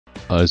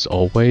As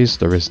always,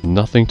 there is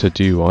nothing to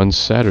do on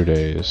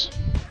Saturdays.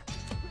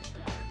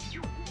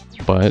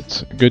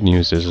 But good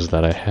news is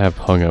that I have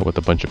hung out with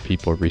a bunch of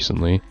people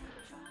recently,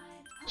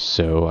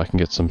 so I can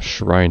get some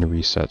shrine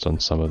resets on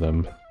some of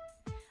them.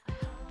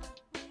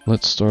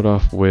 Let's start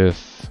off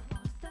with...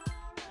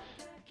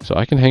 So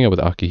I can hang out with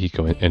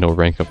Akihiko and it'll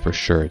rank up for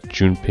sure.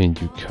 Junpei and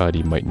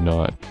Yukari might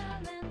not.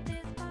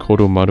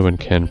 Kodomaru and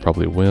Ken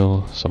probably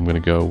will, so I'm gonna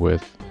go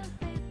with...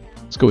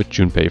 Let's go with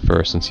Junpei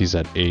first since he's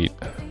at 8.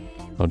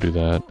 I'll do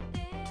that.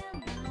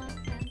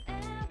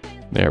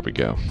 There we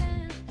go.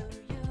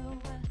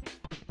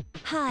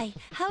 Hi,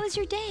 how was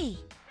your day?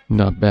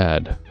 Not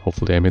bad.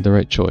 Hopefully I made the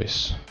right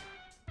choice.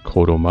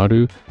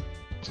 Kodomaru,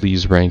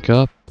 please rank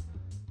up.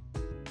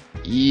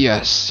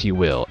 Yes, he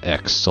will.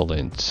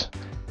 Excellent.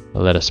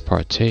 Let us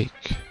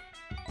partake.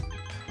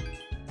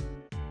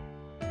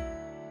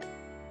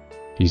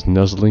 He's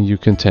nuzzling you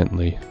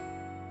contently.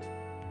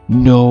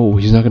 No,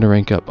 he's not going to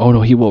rank up. Oh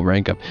no, he will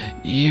rank up.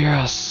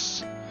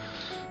 Yes!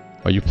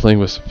 Are you playing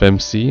with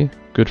FemC?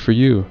 Good for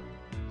you.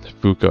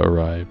 Fuka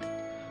arrived.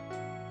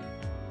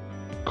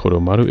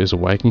 Kodomaru is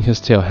wagging his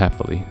tail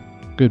happily.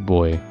 Good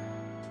boy.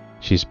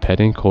 She's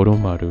petting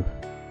Kodomaru.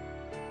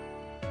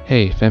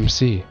 Hey,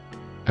 FemC.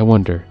 I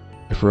wonder,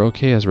 if we're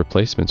okay as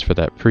replacements for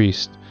that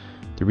priest,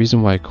 the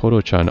reason why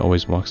Kodo-chan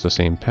always walks the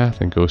same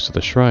path and goes to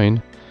the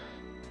shrine,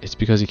 it's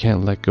because he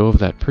can't let go of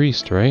that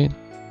priest, right?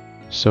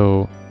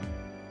 So,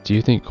 do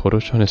you think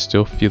Kodo-chan is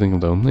still feeling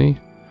lonely?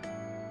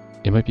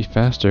 It might be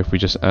faster if we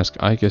just ask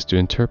Aigus to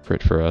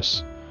interpret for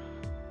us,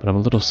 but I'm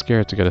a little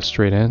scared to get a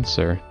straight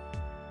answer.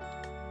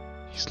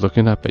 He's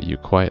looking up at you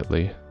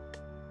quietly.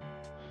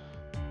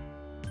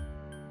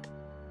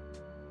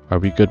 Are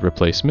we good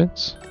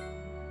replacements?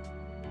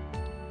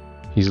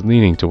 He's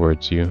leaning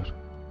towards you.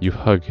 You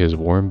hug his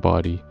warm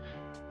body.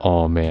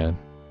 Aw man.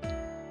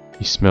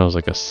 He smells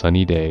like a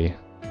sunny day.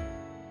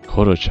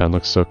 Kodo-chan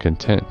looks so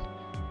content.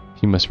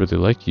 He must really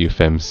like you,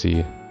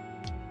 FemC.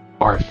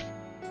 Arf!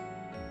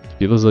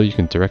 Feel as though you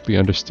can directly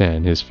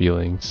understand his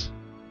feelings.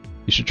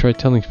 You should try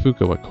telling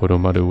Fuka what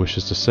Kodomaru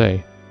wishes to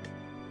say.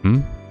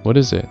 What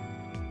is it?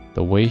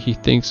 The way he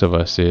thinks of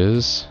us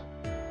is...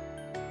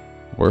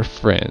 We're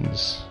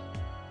friends.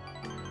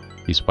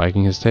 He's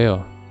wagging his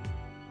tail.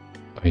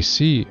 I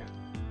see.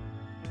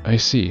 I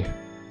see.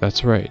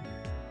 That's right.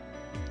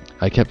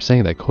 I kept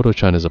saying that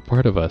Kodo-chan is a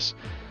part of us,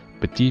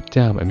 but deep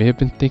down I may have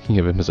been thinking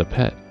of him as a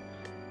pet.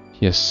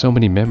 He has so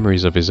many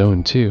memories of his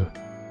own too.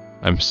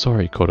 I'm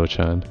sorry,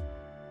 Kodo-chan.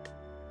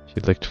 He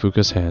licked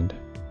Fuka's hand.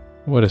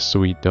 What a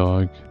sweet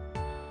dog.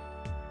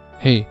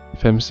 Hey,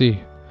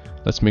 FemC.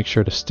 Let's make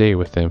sure to stay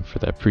with him for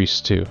that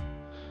priest too.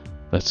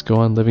 Let's go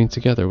on living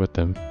together with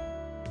them.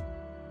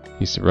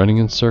 He's running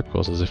in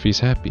circles as if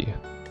he's happy.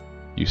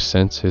 You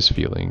sense his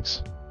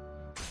feelings.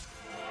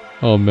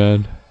 Oh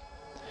man.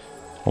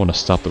 I want to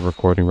stop the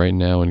recording right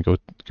now and go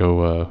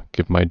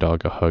give my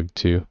dog a hug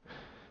too.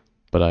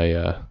 But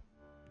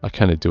I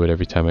kind of do it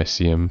every time I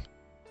see him.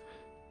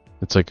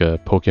 It's like a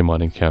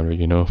Pokemon encounter,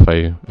 you know?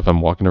 If I'm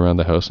walking around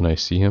the house and I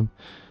see him,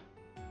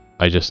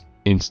 I just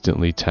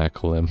instantly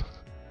tackle him.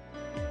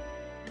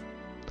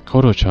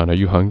 Kodo-chan, are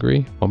you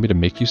hungry? Want me to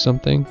make you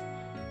something?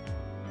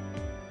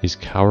 He's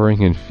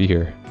cowering in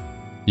fear.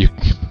 You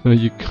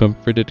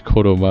comforted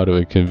Kodomaru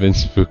and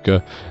convinced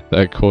Fuka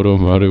that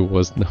Kodomaru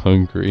wasn't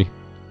hungry.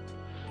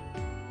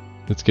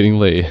 It's getting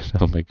late.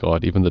 Oh my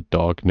god, even the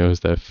dog knows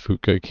that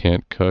Fuka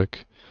can't cook.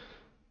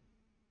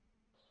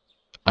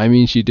 I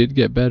mean, she did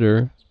get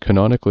better,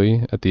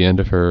 canonically, at the end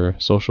of her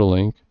social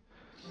link.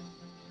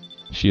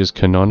 She is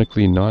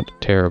canonically not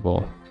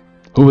terrible.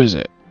 Who is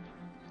it?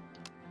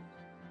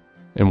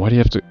 And why do you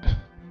have to...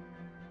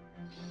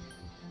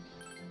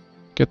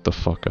 Get the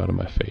fuck out of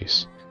my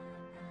face.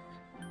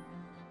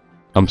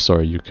 I'm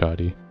sorry,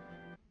 Yukari.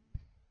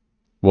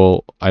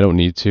 Well, I don't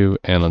need to,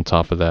 and on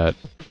top of that,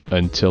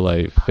 until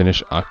I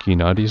finish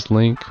Akinari's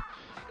link,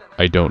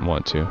 I don't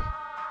want to.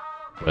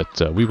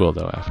 But we will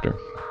though after.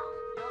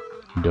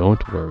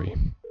 Don't worry.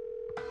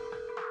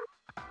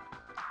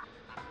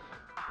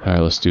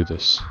 Alright, let's do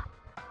this.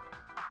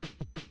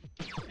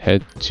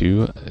 Head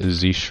to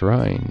the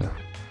shrine.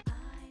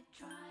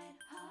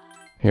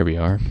 Here we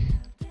are.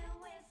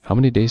 How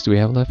many days do we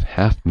have left?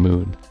 Half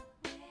moon.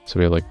 So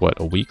we have like,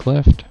 what, a week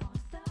left?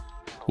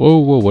 Whoa,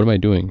 whoa, what am I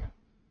doing?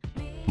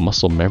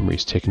 Muscle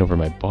memory's taking over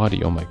my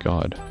body, oh my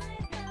god.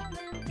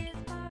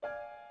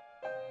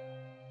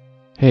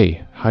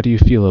 Hey, how do you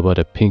feel about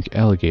a pink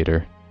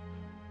alligator?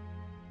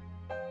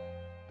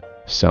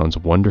 Sounds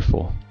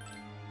wonderful.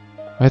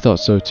 I thought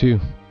so too.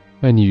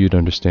 I knew you'd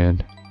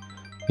understand.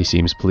 He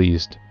seems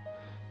pleased.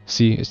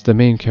 See, it's the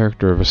main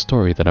character of a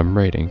story that I'm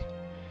writing.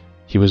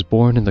 He was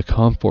born in the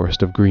calm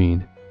forest of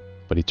green,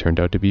 but he turned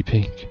out to be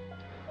pink.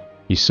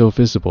 He's so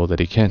visible that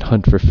he can't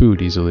hunt for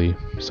food easily,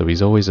 so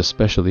he's always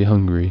especially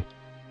hungry.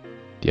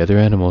 The other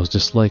animals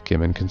dislike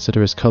him and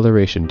consider his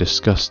coloration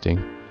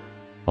disgusting,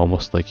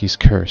 almost like he's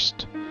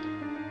cursed.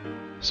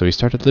 So he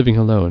started living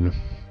alone,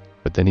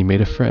 but then he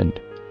made a friend.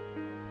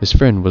 His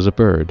friend was a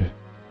bird,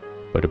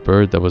 but a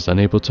bird that was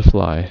unable to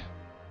fly.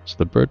 so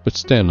the bird would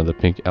stand on the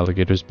pink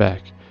alligator's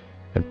back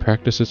and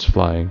practice its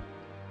flying.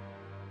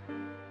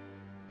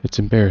 It's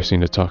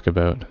embarrassing to talk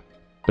about,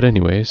 but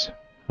anyways,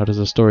 how does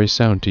the story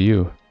sound to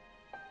you?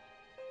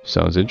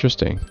 Sounds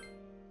interesting.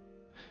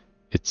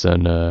 It's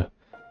a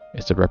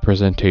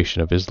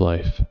representation of his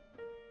life.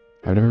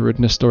 I've never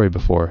written a story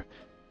before,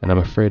 and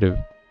I'm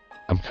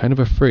kind of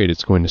afraid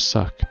it's going to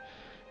suck,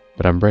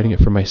 but I'm writing it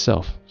for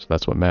myself, so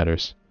that's what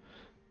matters.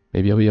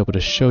 Maybe I'll be able to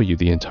show you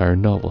the entire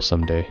novel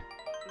someday.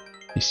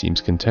 He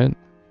seems content.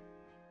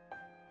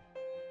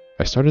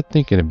 I started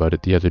thinking about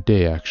it the other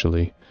day,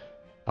 actually.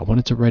 I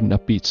wanted to write an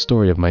upbeat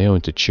story of my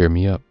own to cheer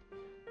me up.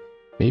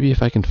 Maybe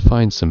if I can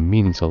find some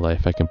meaning to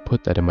life, I can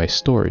put that in my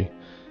story.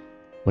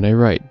 When I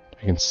write,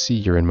 I can see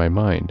you're in my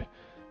mind.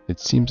 It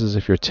seems as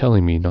if you're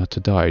telling me not to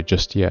die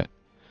just yet.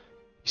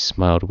 He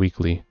smiled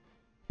weakly.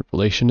 Your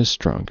relation is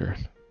stronger.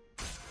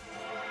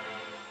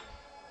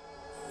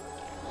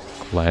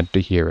 Glad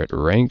to hear it.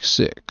 Rank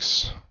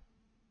 6.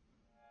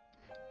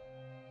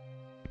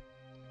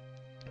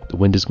 The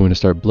wind is going to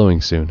start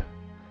blowing soon.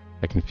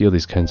 I can feel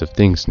these kinds of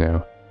things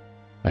now.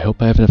 I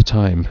hope I have enough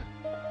time.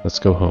 Let's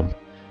go home.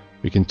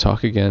 We can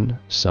talk again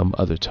some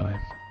other time.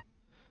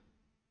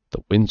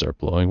 The winds are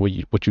blowing.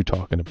 What you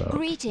talking about?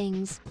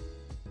 Greetings.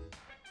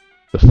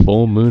 The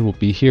full moon will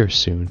be here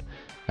soon.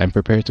 I'm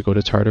prepared to go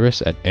to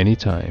Tartarus at any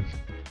time.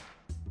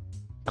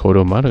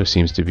 Kodomaru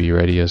seems to be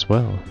ready as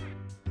well.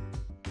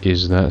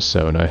 Is that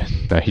so? No,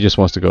 he just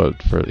wants to go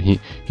out for... He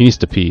needs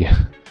to pee.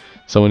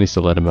 Someone needs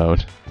to let him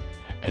out.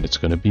 And it's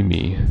gonna be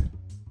me.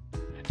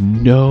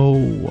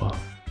 No!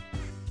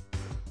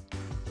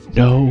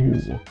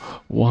 No!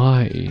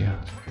 Why?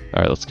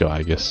 Alright, let's go,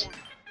 I guess.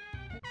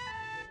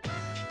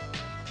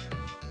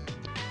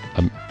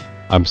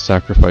 I'm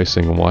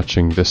sacrificing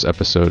watching this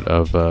episode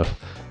of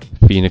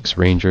Phoenix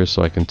Ranger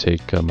so I can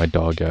take my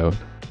dog out.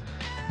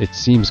 It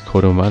seems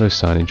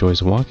Kodomaru-san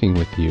enjoys walking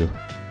with you.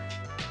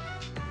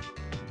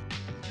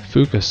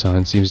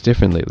 Fuka-san seems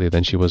different lately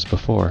than she was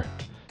before.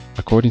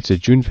 According to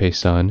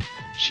Junpei-san,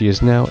 she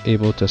is now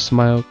able to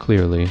smile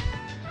clearly.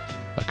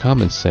 A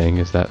common saying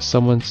is that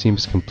someone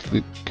seems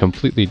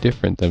completely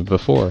different than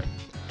before.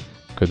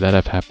 Could that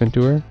have happened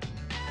to her?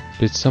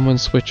 Did someone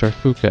switch our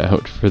Fuka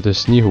out for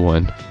this new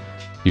one?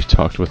 You've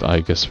talked with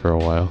Igus for a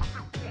while.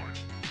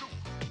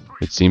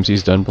 It seems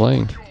he's done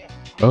playing.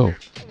 Oh,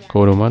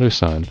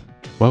 Kodomaru-san,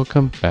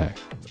 welcome back.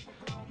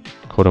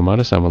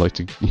 Kodomaru-san would like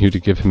you to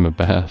give him a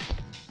bath.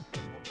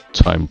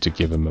 Time to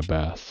give him a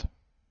bath.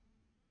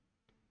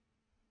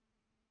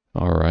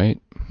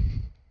 Alright.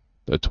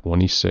 The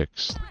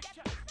 26th.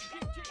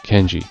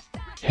 Kenji.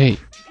 Hey,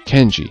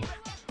 Kenji.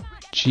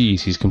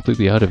 Jeez, he's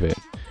completely out of it.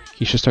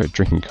 He should start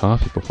drinking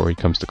coffee before he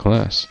comes to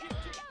class.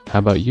 How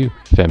about you,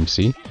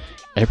 Femsi?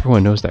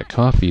 Everyone knows that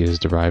coffee is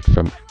derived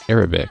from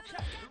Arabic.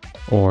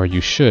 Or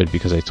you should,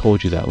 because I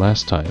told you that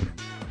last time.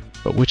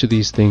 But which of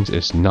these things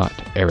is not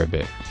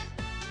Arabic?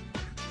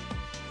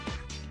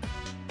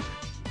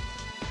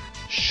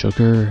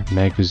 Sugar,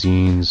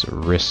 magazines,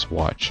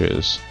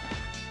 wristwatches.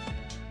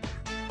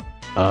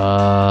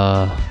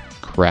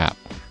 Crap.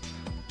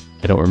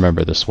 I don't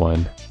remember this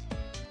one.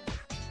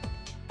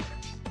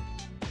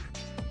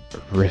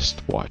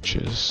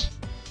 Wristwatches.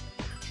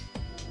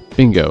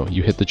 Bingo,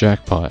 you hit the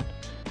jackpot.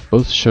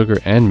 Both sugar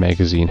and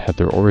magazine had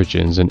their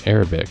origins in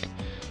Arabic.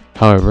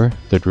 However,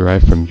 they're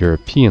derived from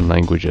European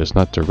languages,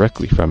 not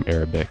directly from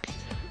Arabic.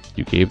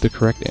 You gave the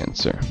correct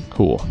answer.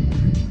 Cool.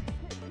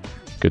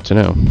 Good to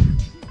know.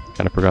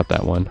 Kinda forgot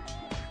that one.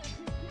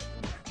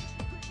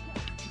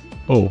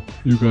 Oh,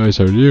 you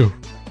guys are new.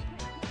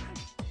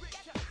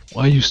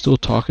 Why are you still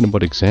talking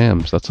about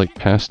exams? That's like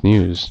past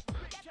news.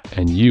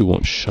 And you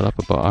won't shut up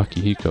about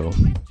Akihiko.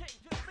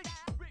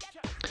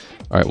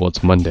 Alright, well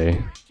it's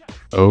Monday.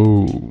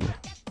 Oh.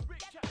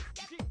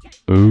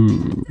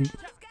 Ooh.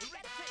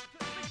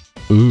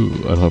 Ooh,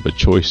 I don't have a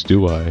choice,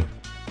 do I?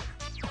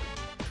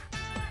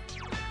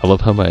 I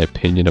love how my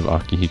opinion of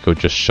Akihiko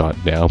just shot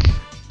down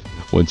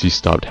once he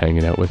stopped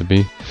hanging out with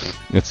me.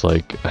 It's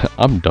like,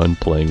 I'm done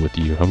playing with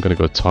you. I'm gonna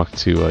go talk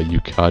to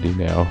Yukari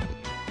now.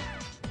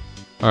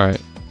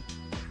 Alright.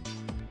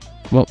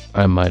 Well,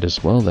 I might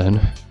as well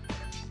then.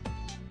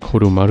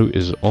 Kodomaru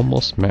is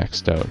almost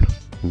maxed out.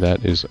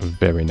 That is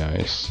very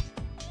nice.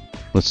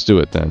 Let's do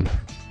it then.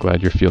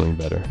 Glad you're feeling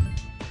better.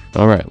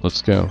 Alright,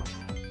 let's go.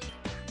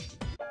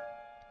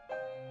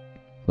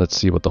 Let's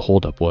see what the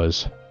holdup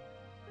was.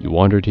 You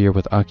wandered here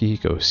with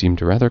Akihiko,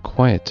 seemed rather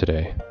quiet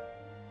today.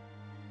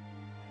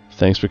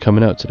 Thanks for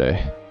coming out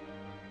today.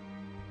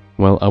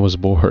 Well, I was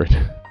bored.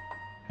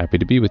 Happy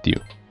to be with you.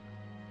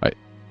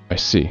 I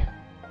see.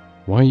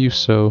 Why are you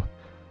so...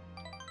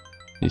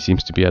 He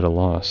seems to be at a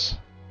loss.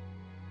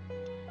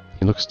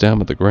 He looks down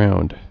at the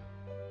ground.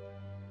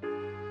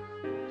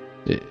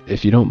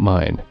 If you don't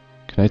mind,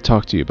 can I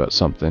talk to you about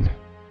something?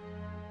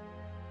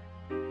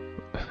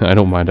 I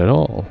don't mind at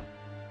all.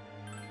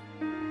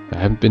 I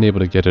haven't been able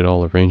to get it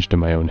all arranged in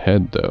my own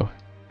head, though.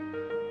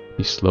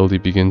 He slowly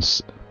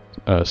begins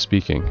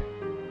speaking.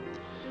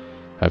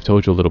 I've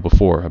told you a little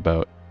before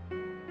about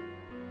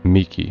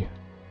Miki,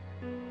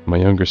 my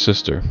younger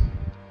sister.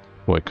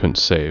 who I couldn't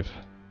save.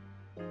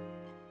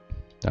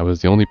 I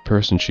was the only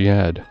person she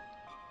had.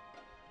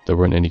 There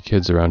weren't any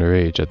kids around her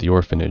age at the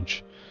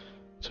orphanage,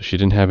 so she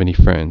didn't have any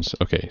friends.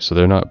 Okay, so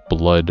they're not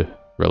blood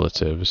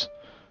relatives.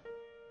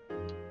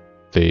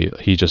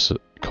 He just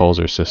calls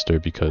her sister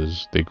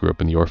because they grew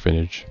up in the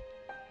orphanage.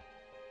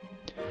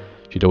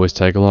 She'd always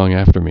tag along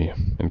after me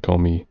and call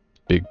me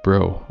Big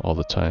Bro all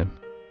the time.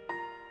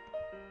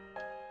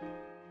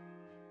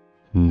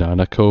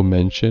 Nanako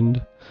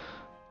mentioned?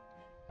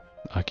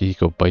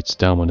 Akihiko bites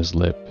down on his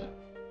lip.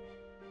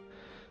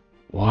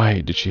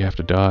 Why did she have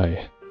to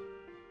die?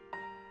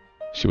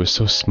 She was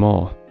so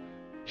small.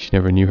 She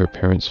never knew her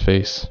parents'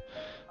 face,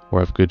 or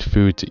have good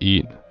food to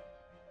eat,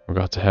 or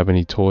got to have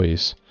any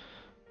toys.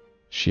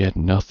 She had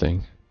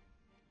nothing.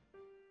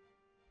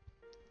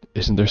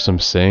 Isn't there some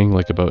saying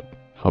like about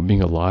how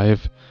being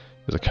alive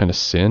is a kind of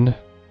sin?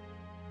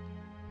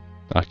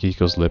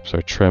 Akihiko's lips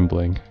are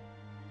trembling.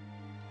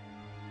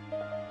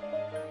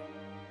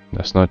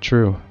 That's not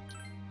true.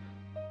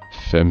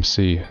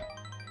 Femc.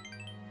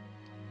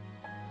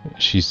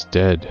 She's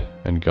dead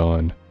and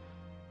gone.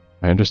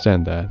 I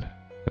understand that,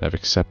 and I've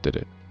accepted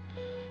it.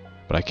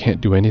 But I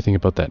can't do anything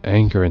about that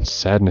anger and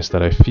sadness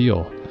that I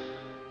feel.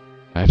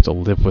 I have to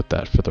live with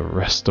that for the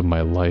rest of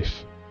my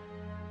life.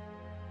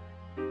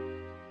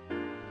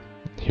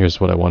 Here's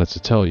what I wanted to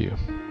tell you.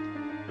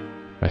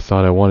 I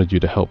thought I wanted you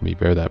to help me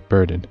bear that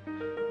burden.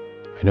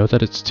 I know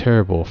that it's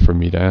terrible for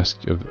me to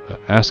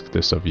ask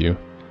this of you.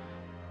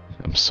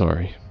 I'm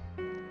sorry.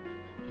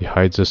 He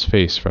hides his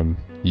face from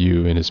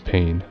you in his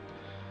pain.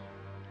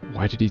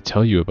 Why did he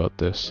tell you about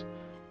this?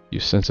 You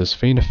sense his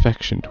faint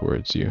affection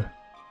towards you.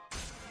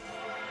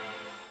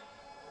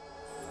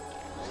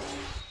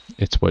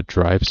 It's what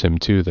drives him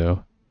too,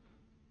 though.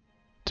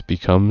 To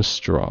become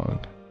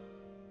strong.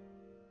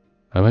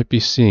 I might be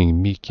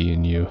seeing Miki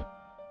in you.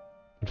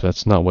 If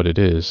that's not what it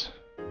is,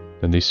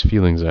 then these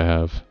feelings I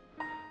have.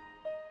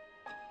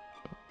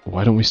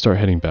 Why don't we start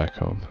heading back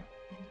home?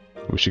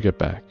 We should get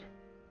back.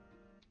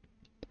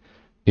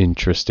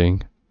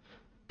 Interesting.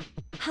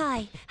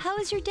 Hi, how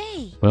was your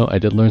day? Well, I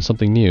did learn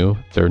something new.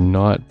 They're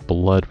not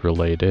blood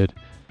related.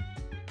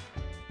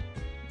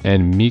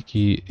 And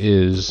Miki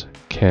is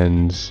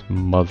Ken's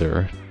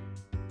mother.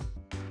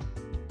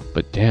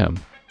 But damn.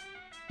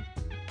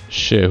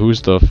 Shit,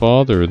 who's the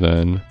father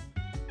then?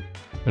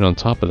 And on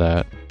top of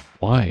that,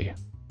 why?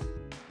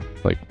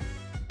 Like,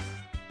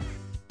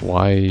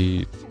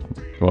 why?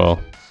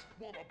 Well,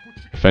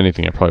 if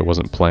anything, it probably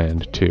wasn't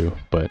planned too,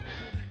 but,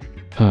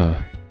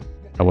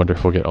 I wonder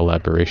if we'll get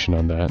elaboration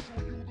on that.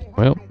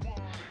 Well,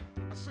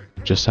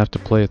 just have to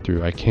play it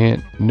through. I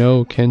can't.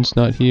 No, Ken's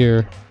not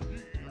here.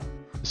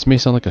 This may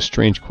sound like a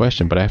strange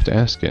question, but I have to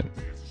ask it.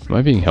 Am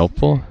I being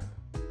helpful?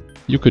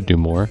 You could do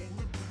more.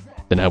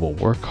 Then I will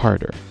work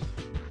harder.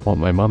 I want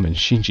my mom and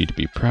Shinji to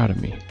be proud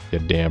of me.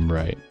 You're damn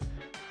right.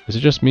 Is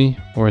it just me,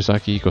 or is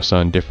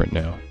Akihiko-san different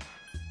now?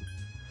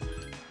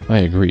 I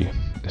agree.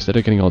 Instead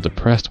of getting all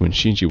depressed when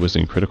Shinji was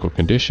in critical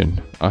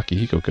condition,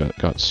 Akihiko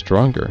got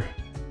stronger.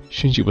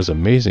 Shinji was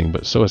amazing,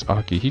 but so is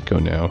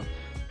Akihiko now.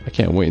 I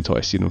can't wait until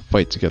I see them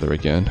fight together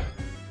again.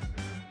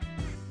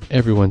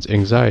 Everyone's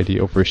anxiety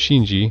over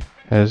Shinji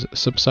has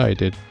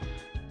subsided.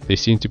 They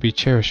seem to be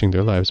cherishing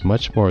their lives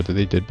much more than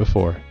they did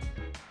before.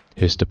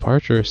 His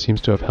departure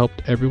seems to have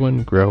helped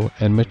everyone grow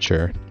and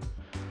mature.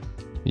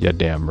 Yeah,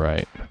 damn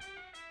right.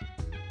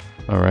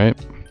 Alright.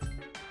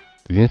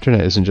 The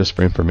internet isn't just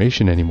for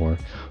information anymore.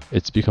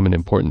 It's become an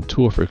important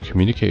tool for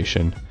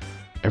communication.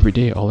 Every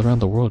day all around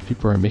the world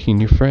people are making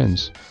new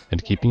friends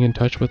and keeping in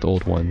touch with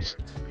old ones.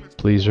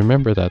 Please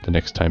remember that the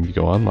next time you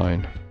go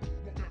online.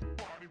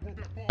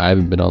 I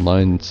haven't been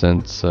online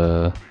since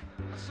the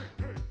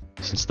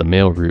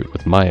mail route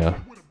with Maya.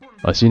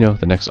 As you know,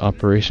 the next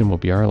operation will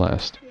be our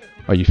last.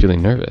 Are you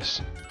feeling nervous?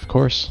 Of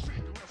course.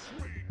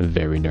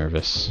 Very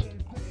nervous.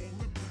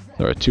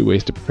 There are two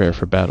ways to prepare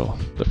for battle.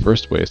 The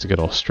first way is to get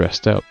all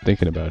stressed out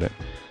thinking about it.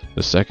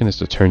 The second is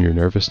to turn your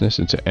nervousness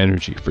into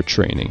energy for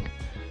training.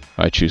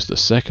 I choose the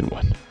second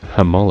one.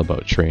 I'm all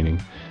about training.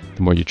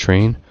 The more you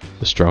train,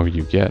 the stronger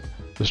you get.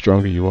 The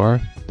stronger you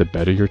are, the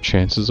better your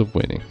chances of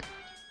winning.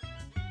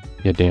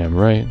 Yeah, damn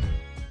right.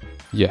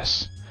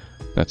 Yes,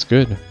 that's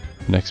good.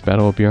 Next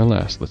battle will be our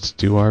last. Let's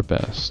do our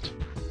best.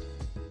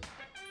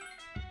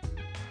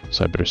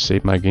 So I better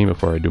save my game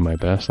before I do my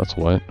best. That's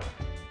what.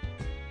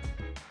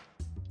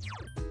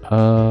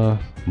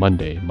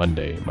 Monday.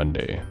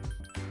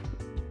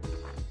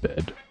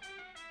 Bed.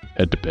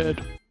 Head to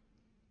bed.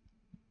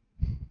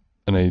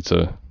 And I need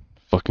to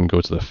fucking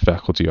go to the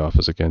faculty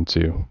office again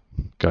too.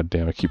 God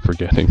damn, I keep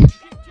forgetting.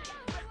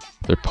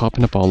 They're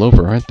popping up all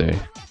over, aren't they?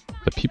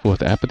 The people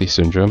with apathy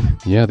syndrome.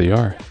 Yeah, they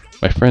are.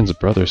 My friend's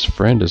brother's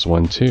friend is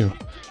one too.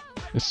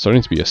 It's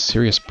starting to be a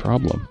serious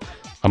problem.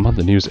 I'm on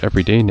the news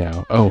every day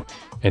now. Oh,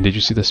 and did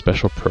you see the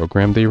special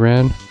program they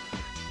ran?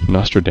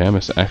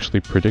 Nostradamus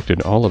actually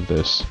predicted all of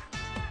this.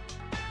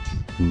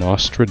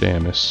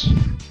 Nostradamus.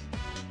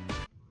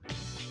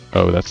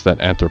 Oh, that's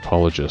that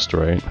anthropologist,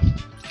 right?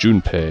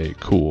 Junpei,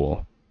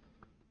 cool.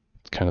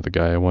 It's kind of the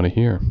guy I want to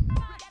hear.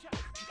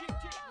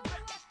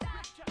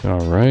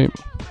 Alright.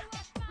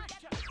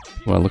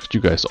 Well, look at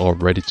you guys all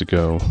ready to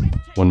go.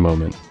 One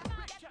moment.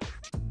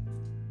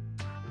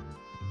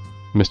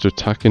 Mr.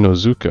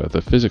 Takenozuka,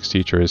 the physics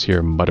teacher, is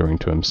here muttering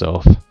to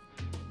himself.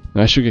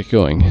 I should get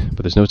going,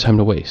 but there's no time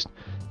to waste.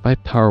 If I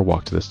power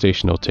walk to the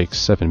station, it'll take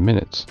 7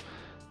 minutes.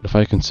 But if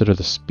I consider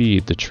the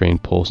speed the train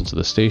pulls into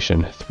the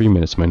station, 3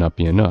 minutes might not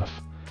be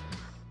enough.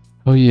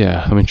 Oh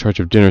yeah, I'm in charge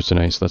of dinner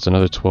tonight, so that's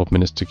another 12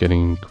 minutes to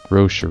getting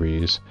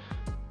groceries.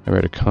 I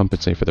better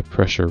compensate for the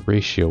pressure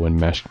ratio when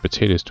mashing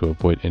potatoes to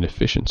avoid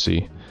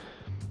inefficiency.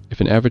 If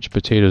an average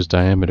potato's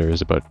diameter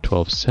is about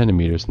 12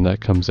 centimeters, then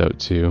that comes out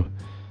to...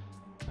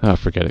 Ah,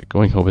 forget it.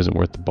 Going home isn't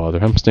worth the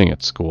bother. I'm staying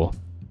at school.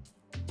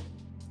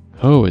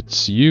 Oh,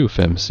 it's you,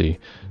 Femsi.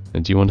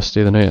 And do you want to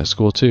stay the night at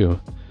school too?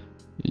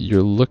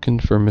 You're looking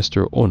for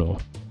Mr. Ono.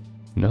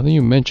 Now that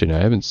you mention it,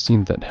 I haven't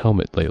seen that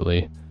helmet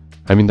lately.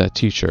 I mean that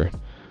teacher.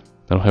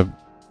 I don't have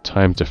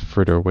time to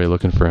fritter away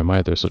looking for him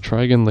either, so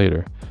try again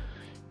later.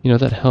 You know,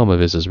 that helm of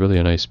his is really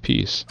a nice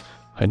piece.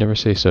 I never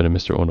say so to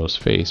Mr. Ono's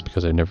face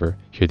because I never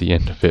hear the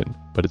end of it,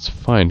 but it's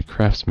fine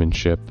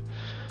craftsmanship.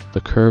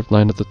 The curved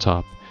line at the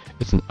top.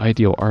 It's an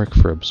ideal arc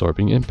for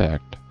absorbing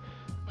impact.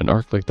 An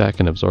arc like that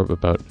can absorb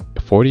about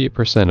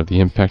 48% of the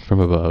impact from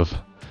above.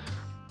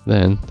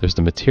 Then, there's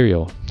the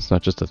material. It's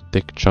not just a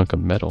thick chunk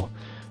of metal.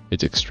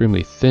 It's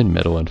extremely thin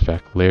metal, in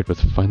fact, layered with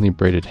finely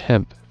braided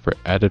hemp for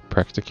added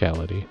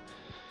practicality.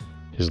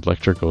 His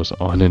lecture goes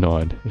on and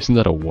on. Isn't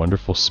that a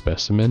wonderful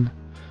specimen?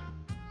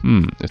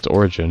 Its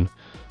origin.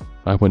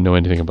 I wouldn't know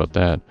anything about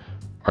that.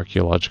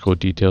 Archaeological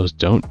details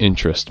don't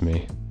interest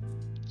me.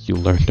 You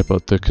learned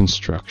about the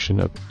construction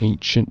of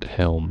ancient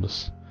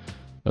helms.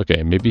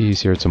 Okay, maybe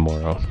he's here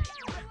tomorrow.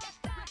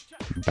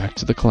 Back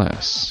to the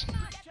class.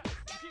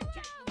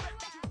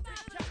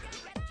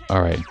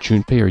 Alright,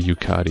 Junpei or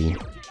Yukari?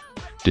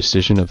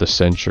 Decision of the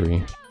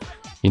century.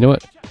 You know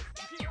what?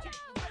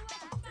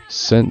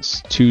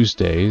 Since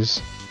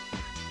Tuesdays...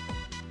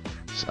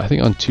 I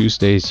think on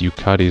Tuesdays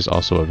Yukari is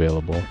also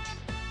available.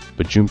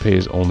 But Junpei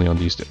is only on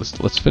these days.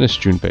 Let's finish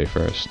Junpei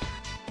first.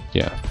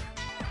 Yeah.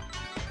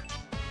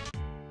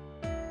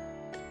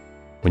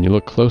 When you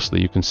look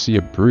closely, you can see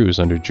a bruise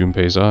under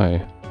Junpei's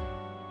eye.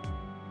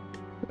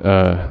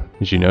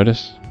 Did you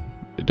notice?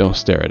 Don't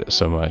stare at it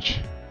so much.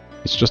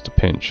 It's just a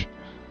pinch.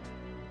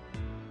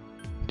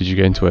 Did you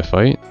get into a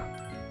fight?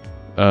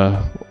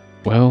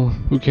 Well,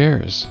 who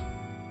cares?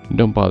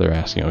 Don't bother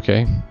asking,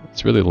 okay?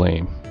 It's really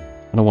lame.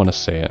 I don't want to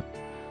say it.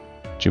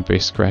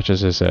 Junpei scratches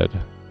his head.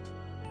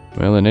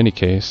 Well, in any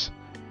case,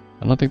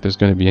 I don't think there's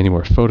going to be any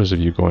more photos of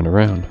you going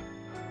around.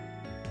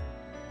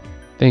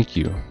 Thank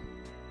you.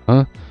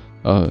 Huh?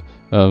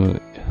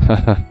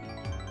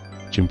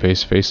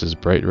 Junpei's face is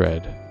bright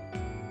red.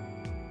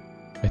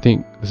 I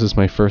think this is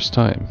my first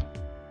time.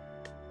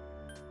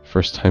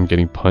 First time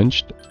getting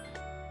punched?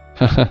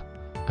 Haha,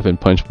 I've been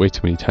punched way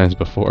too many times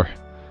before.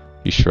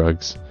 He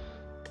shrugs.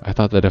 I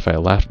thought that if I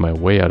laughed my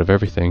way out of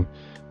everything,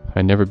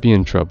 I'd never be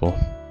in trouble.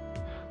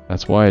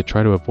 That's why I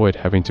try to avoid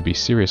having to be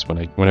serious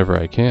whenever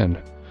I can.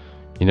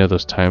 You know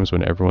those times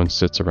when everyone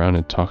sits around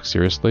and talks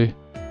seriously?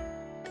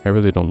 I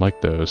really don't like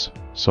those,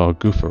 so I'll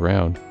goof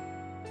around.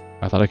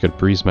 I thought I could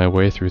breeze my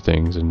way through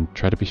things and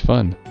try to be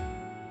fun.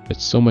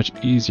 It's so much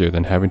easier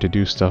than having to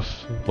do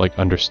stuff like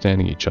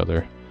understanding each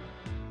other.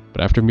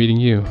 But after meeting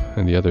you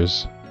and the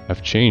others,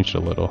 I've changed a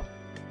little.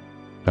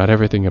 Not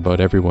everything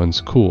about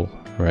everyone's cool,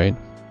 right?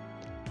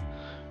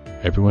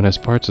 Everyone has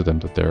parts of them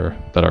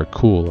that are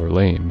cool or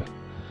lame.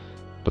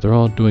 But they're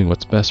all doing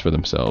what's best for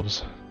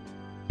themselves.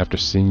 After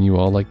seeing you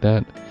all like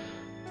that,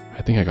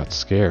 I think I got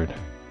scared.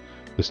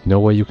 There's no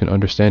way you can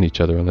understand each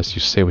other unless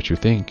you say what you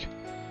think.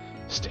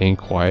 Staying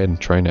quiet and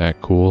trying to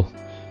act cool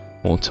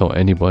won't tell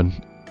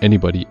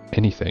anybody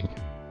anything.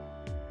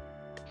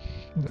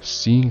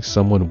 Seeing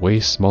someone way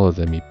smaller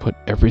than me put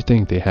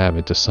everything they have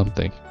into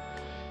something,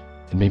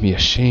 it made me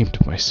ashamed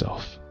of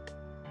myself.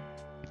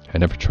 I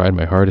never tried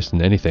my hardest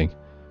in anything.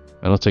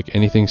 I don't take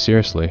anything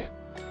seriously.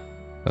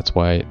 That's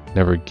why I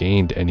never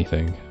gained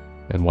anything,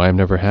 and why I'm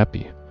never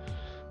happy.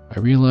 I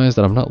realized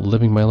that I'm not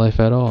living my life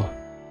at all.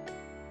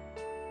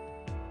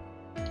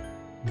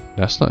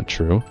 That's not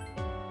true.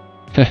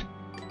 Heh,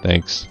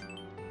 thanks.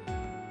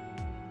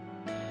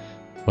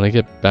 When I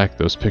get back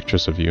those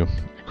pictures of you,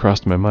 it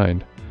crossed my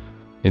mind.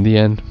 In the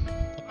end,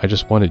 I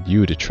just wanted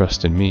you to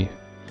trust in me.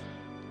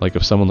 Like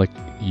if someone like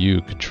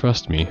you could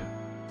trust me,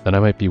 then I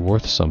might be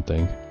worth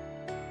something.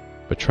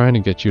 But trying to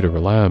get you to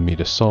rely on me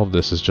to solve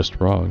this is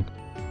just wrong.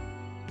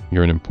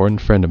 You're an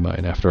important friend of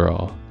mine, after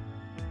all.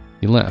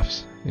 He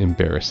laughs,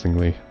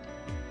 embarrassingly.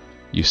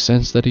 You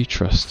sense that he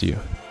trusts you.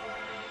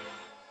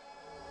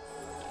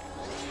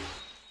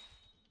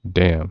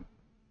 Damn.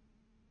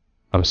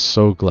 I'm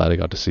so glad I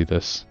got to see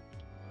this.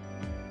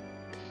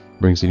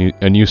 Brings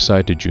a new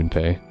side to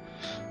Junpei.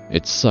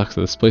 It sucks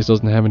that this place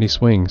doesn't have any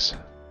swings.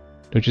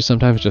 Don't you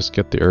sometimes just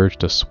get the urge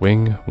to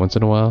swing once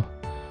in a while?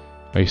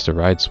 I used to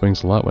ride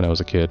swings a lot when I was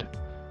a kid.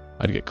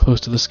 I'd get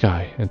close to the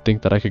sky and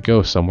think that I could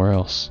go somewhere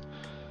else.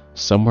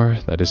 Somewhere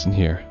that isn't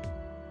here.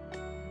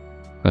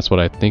 That's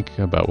what I think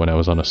about when I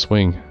was on a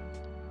swing.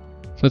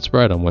 Let's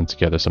ride on one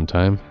together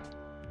sometime.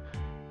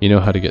 You know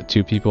how to get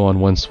 2 people on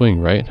one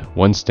swing, right?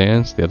 One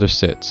stands, the other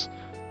sits.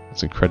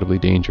 It's incredibly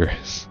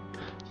dangerous.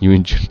 You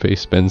and Junpei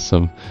spend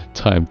some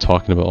time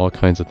talking about all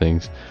kinds of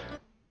things.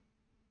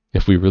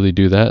 If we really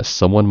do that,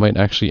 someone might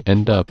actually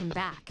end up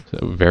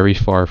very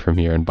far from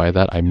here, and by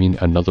that I mean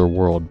another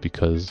world,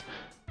 because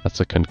that's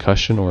a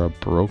concussion or a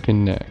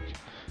broken neck.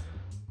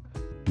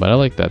 But I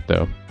like that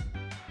though.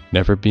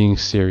 Never being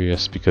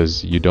serious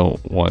because you don't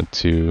want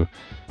to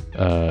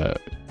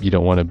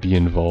be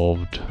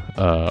involved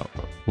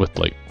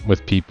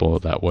with people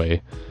that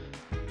way.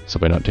 So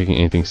by not taking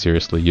anything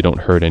seriously, you don't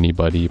hurt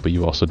anybody, but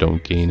you also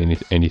don't gain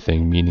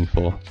anything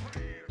meaningful.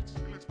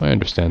 I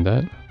understand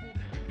that.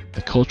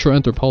 The cultural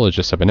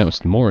anthropologists have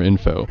announced more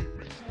info.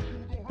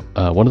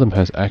 One of them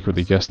has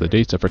accurately guessed the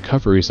dates of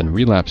recoveries and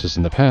relapses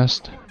in the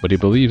past, but he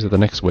believes that the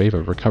next wave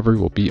of recovery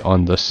will be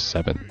on the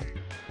 7th.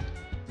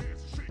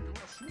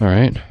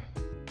 Alright.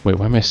 Wait,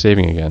 why am I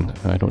saving again?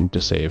 I don't need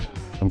to save.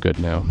 I'm good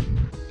now.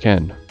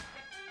 Ken,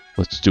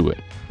 let's do it.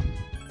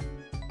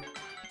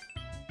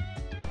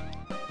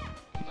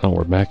 Oh,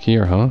 we're back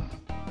here, huh?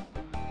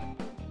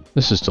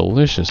 This is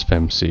delicious,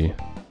 Femc.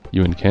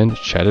 You and Ken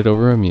chatted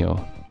over a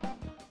meal.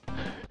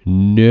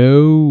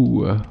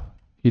 No!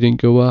 He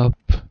didn't go up.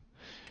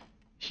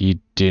 He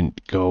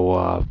didn't go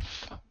up.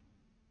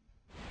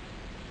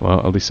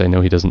 Well, at least I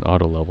know he doesn't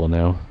auto-level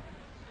now.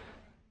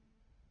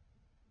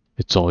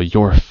 It's all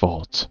your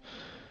fault.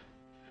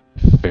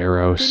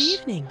 Pharos.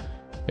 Good evening.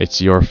 It's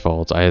your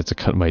fault. I had to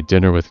cut my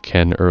dinner with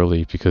Ken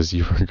early because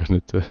you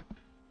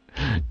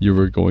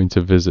were going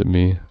to visit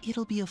me.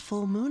 It'll be a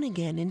full moon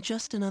again in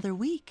just another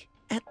week.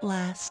 At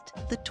last,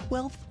 the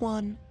 12th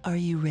one. Are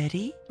you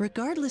ready?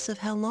 Regardless of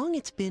how long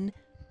it's been,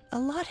 a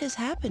lot has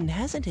happened,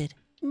 hasn't it?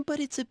 But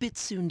it's a bit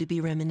soon to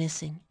be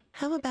reminiscing.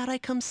 How about I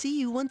come see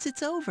you once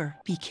it's over?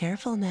 Be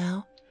careful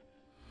now.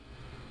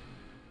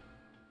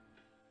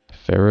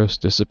 Pharos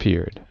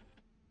disappeared.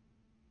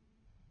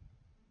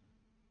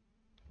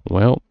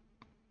 Well,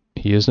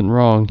 he isn't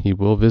wrong. He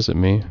will visit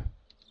me.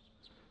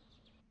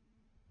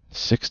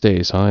 6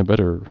 days, huh? I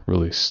better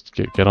really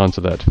get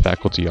onto that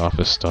faculty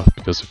office stuff,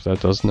 because if that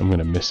doesn't, I'm going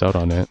to miss out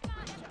on it.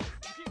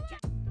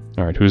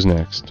 Alright, who's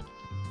next?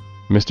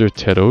 Mr.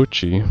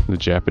 Terouchi, the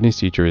Japanese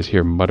teacher, is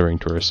here muttering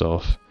to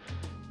herself.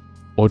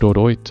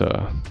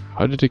 Odoroita,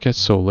 how did it get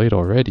so late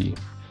already?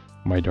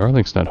 My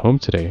darling's not home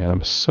today, and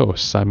I'm so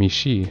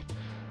samishi.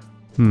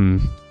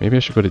 Maybe I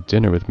should go to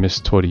dinner with Miss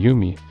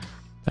Toriumi.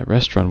 That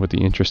restaurant with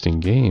the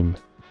interesting game.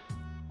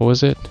 What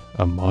was it?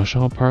 A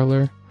mahjong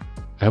parlor?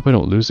 I hope I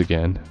don't lose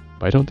again,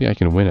 but I don't think I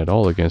can win at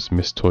all against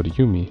Miss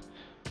Toriumi.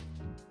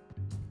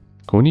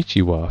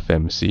 Konnichiwa,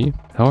 Femc.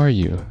 How are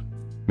you?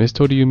 Miss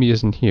Toriumi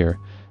isn't here.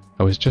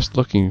 I was just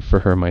looking for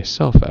her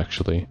myself,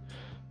 actually.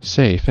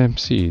 Say,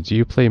 Femc, do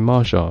you play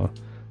mahjong?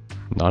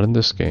 Not in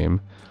this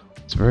game.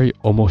 It's very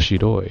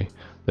omoshiroi.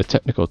 The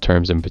technical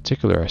terms in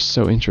particular are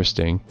so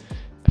interesting.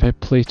 If I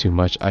play too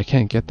much, I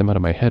can't get them out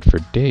of my head for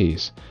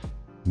days.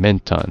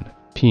 Mentan,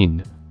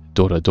 Pin,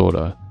 Dora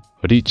Dora,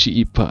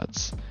 Richi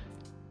Ippatsu,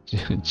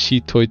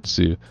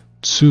 Chitoitsu,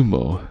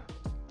 Tsumo.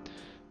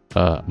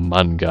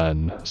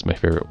 Mangan is my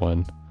favorite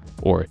one.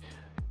 Or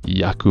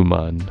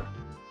Yakuman.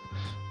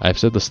 I've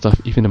said the stuff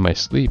even in my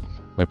sleep.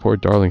 My poor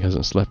darling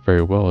hasn't slept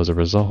very well as a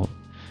result.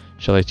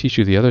 Shall I teach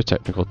you the other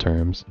technical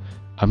terms?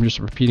 I'm just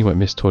repeating what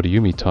Miss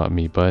Toriumi taught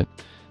me, but,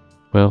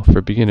 well,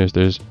 for beginners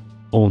there's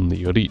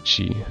only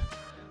Richi.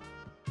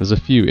 There's a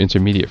few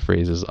intermediate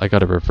phrases. I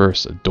gotta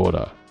reverse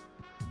Dora.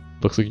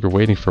 Looks like you're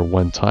waiting for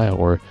one tile,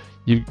 or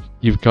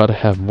you've gotta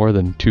have more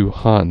than 2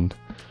 han.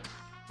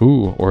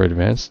 Ooh, or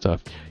advanced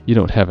stuff. You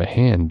don't have a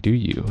hand, do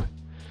you?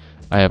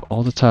 I have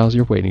all the tiles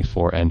you're waiting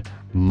for, and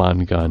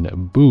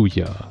Mangan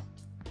Booyah.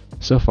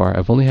 So far,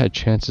 I've only had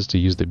chances to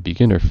use the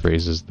beginner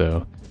phrases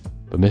though.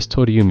 But Miss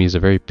Toriumi is a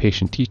very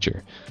patient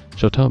teacher.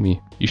 She'll tell me,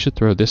 you should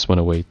throw this one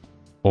away,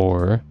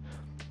 or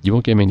you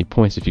won't get many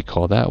points if you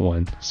call that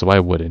one, so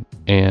I wouldn't.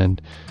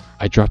 And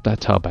I dropped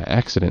that tile by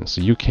accident,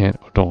 so you can't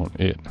don't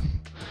it.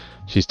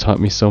 She's taught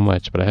me so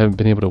much, but I haven't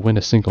been able to win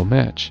a single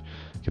match.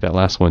 Okay, that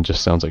last one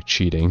just sounds like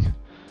cheating.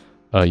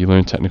 You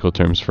learn technical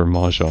terms for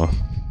mahjong.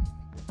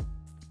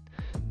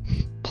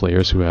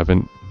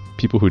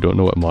 People who don't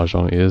know what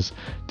mahjong is,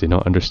 did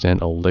not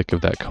understand a lick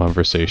of that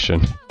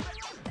conversation.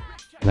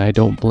 And I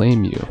don't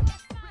blame you.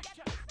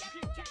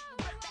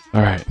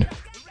 Alright,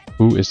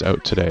 who is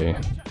out today?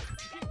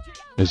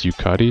 Is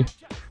Yukari?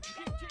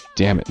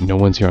 Damn it, no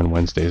one's here on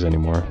Wednesdays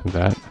anymore.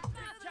 That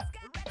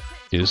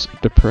is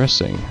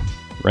depressing.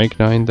 Rank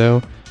 9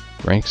 though,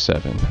 rank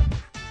 7.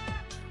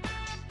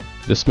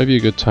 This might be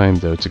a good time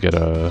though to get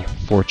a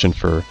fortune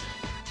for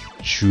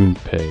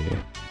Junpei,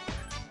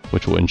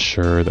 which will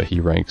ensure that he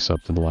ranks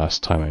up the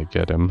last time I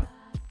get him.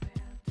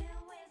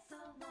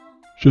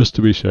 Just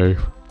to be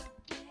safe.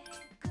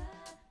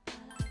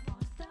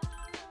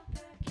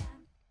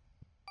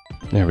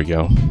 There we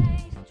go.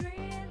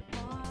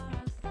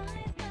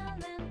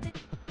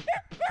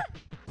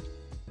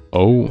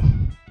 Oh,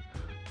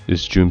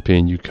 is Junpei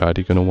and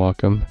Yukari gonna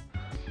walk him?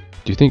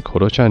 Do you think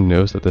Koro-chan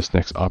knows that this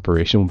next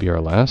operation will be our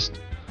last?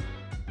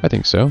 I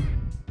think so.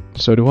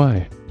 So do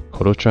I.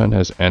 Koto-chan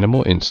has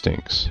animal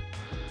instincts.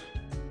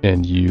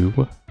 And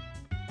you?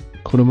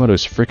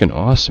 Kodomaru's freaking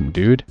awesome,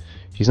 dude.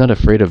 He's not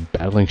afraid of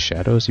battling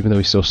shadows, even though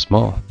he's so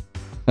small.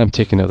 I'm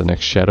taking out the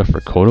next shadow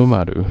for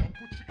Kodomaru.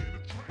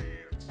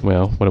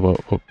 Well, what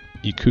about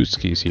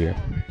Ikutsuki's here?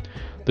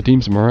 The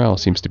team's morale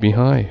seems to be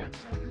high.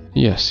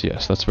 Yes,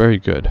 that's very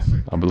good.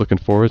 I'll be looking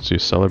forward to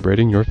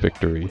celebrating your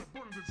victory.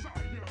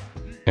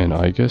 And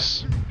I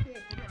guess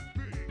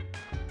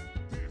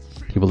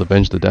he will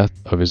avenge the death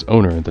of his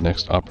owner in the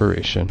next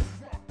operation.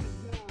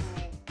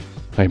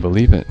 I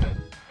believe it.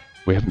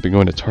 We haven't been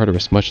going to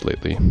Tartarus much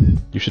lately.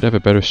 You should have a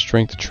better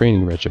strength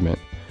training regimen.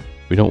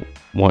 We don't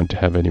want to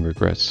have any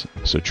regrets,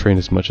 so train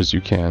as much as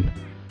you can.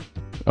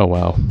 Oh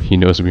wow, he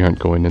knows we aren't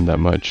going in that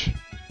much.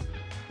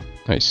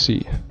 I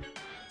see.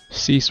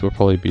 Cease will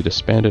probably be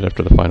disbanded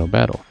after the final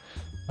battle.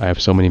 I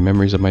have so many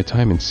memories of my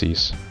time in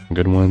Cease.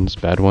 Good ones,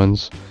 bad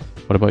ones.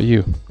 What about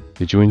you?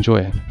 Did you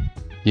enjoy it?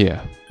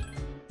 Yeah.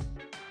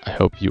 I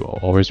hope you will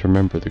always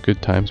remember the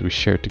good times we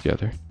shared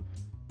together.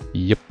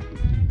 Yep.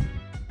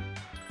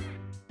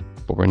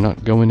 But we're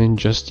not going in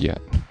just yet,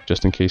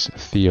 just in case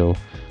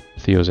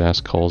Theo's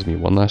ass calls me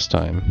one last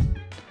time.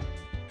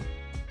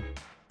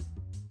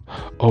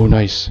 Oh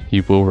nice,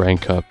 he will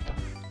rank up.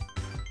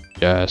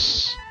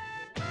 Yes.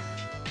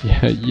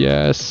 Yeah,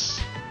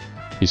 yes.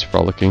 He's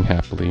frolicking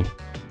happily.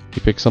 He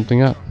picked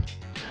something up.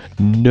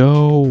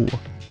 No!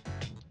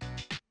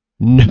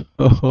 No,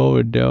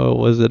 it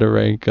wasn't a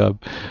rank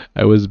up.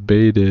 I was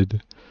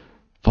baited.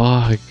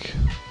 Fuck.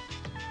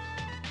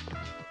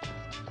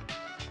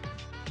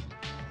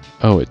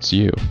 Oh, it's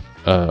you.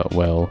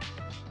 Well,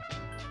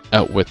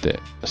 out with it.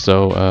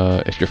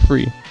 So, if you're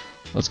free,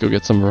 let's go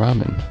get some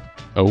ramen.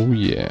 Oh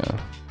yeah.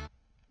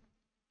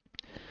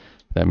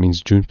 That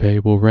means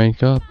Junpei will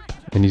rank up,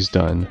 and he's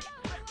done.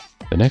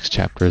 The next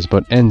chapter is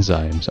about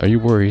enzymes. Are you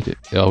worried?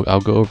 It'll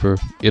go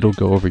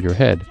over your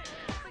head.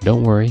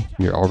 Don't worry,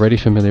 you're already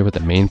familiar with the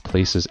main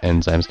places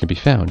enzymes can be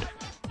found.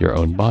 Your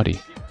own body.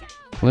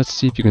 Let's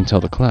see if you can tell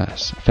the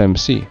class.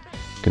 FemC.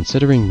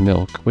 Considering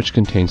milk, which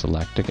contains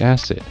lactic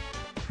acid.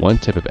 One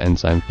type of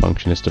enzyme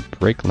function is to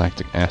break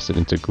lactic acid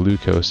into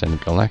glucose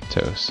and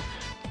galactose.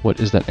 What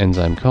is that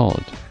enzyme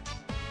called?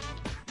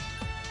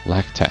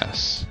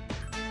 Lactase.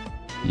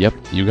 Yep,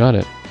 you got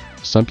it.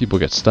 Some people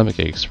get stomach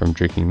aches from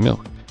drinking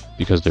milk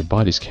because their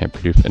bodies can't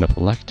produce enough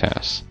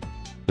lactase.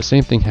 The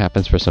same thing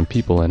happens for some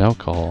people in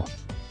alcohol.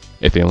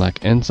 If they lack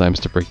enzymes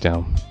to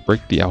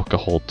break the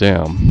alcohol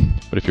down.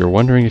 But if you're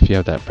wondering if you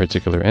have that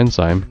particular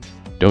enzyme,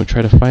 don't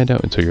try to find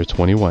out until you're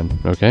 21,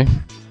 okay?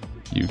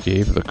 You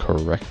gave the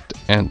correct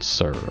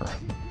answer.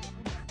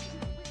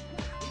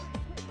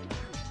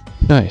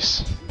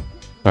 Nice.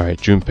 Alright,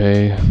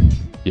 Junpei.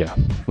 Yeah,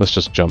 let's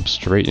just jump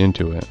straight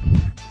into it.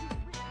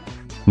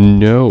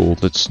 No,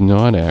 let's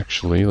not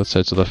actually. Let's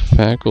head to the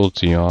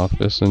faculty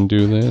office and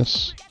do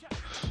this.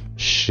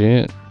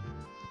 Shit.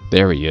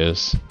 There he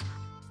is.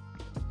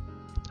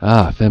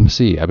 Ah,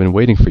 FemC, I've been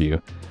waiting for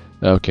you.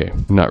 Okay,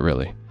 not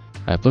really.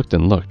 I've looked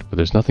and looked, but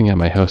there's nothing at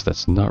my house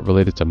that's not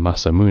related to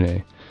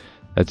Masamune.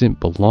 This didn't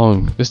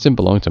belong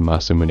to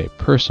Masamune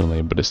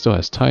personally, but it still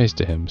has ties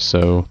to him,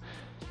 so...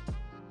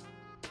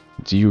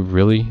 Do you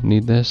really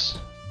need this?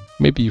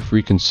 Maybe you've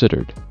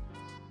reconsidered.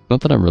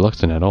 Not that I'm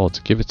reluctant at all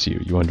to give it to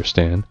you, you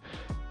understand.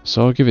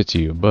 So I'll give it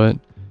to you, but...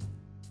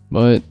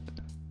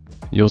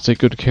 You'll take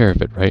good care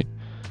of it, right?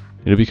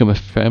 It'll become a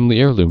family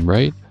heirloom,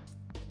 right?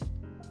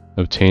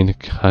 Obtain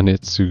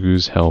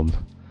Kanetsugu's helm.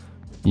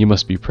 You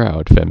must be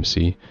proud,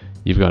 FemC.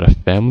 You've got a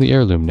family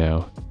heirloom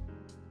now.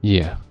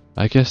 Yeah,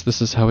 I guess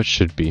this is how it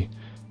should be.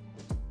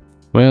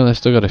 Well, I've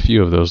still got a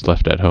few of those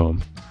left at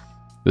home.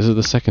 This is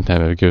the second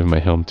time I've given my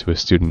helm to a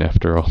student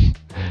after all.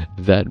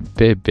 That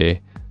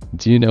Bebe,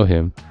 do you know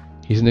him?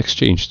 He's an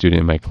exchange student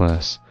in my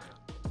class.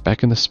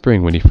 Back in the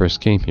spring when he first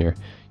came here,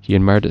 he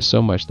admired it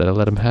so much that I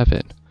let him have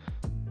it.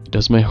 It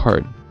does my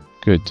heart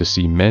good to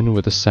see men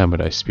with a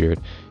samurai spirit,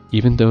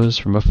 even those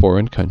from a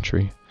foreign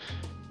country.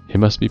 It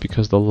must be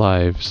because the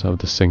lives of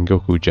the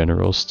Sengoku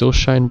generals still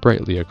shine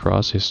brightly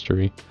across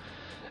history.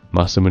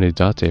 Masamune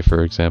Date,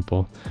 for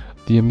example.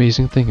 The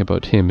amazing thing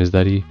about him is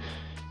that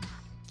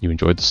You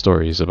enjoyed the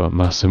stories about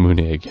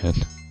Masamune again.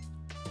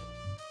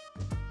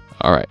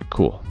 Alright,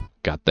 cool.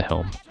 Got the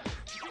helm.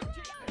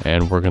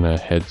 And we're gonna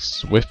head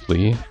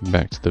swiftly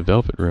back to the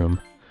Velvet Room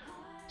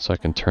so I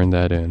can turn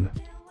that in.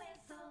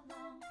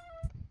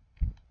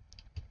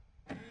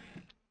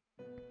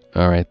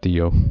 Alright,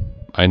 Theo.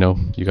 I know,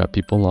 you got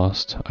people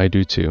lost. I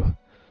do too.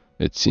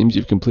 It seems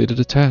you've completed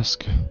a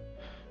task.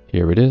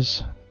 Here it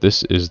is.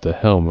 This is the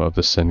helm of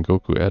the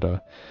Sengoku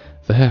era.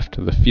 The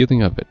heft, the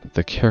feeling of it,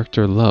 the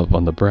character love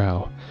on the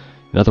brow.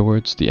 In other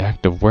words, the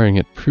act of wearing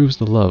it proves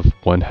the love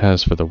one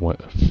has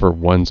for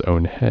one's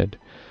own head.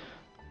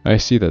 I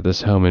see that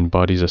this helm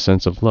embodies a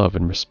sense of love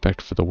and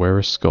respect for the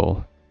wearer's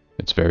skull.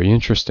 It's very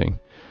interesting.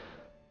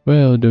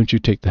 Well, don't you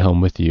take the helm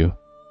with you.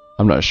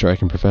 I'm not sure I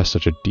can profess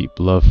such a deep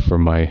love for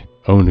my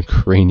own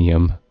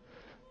cranium.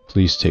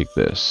 Please take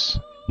this.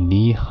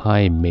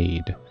 Knee-high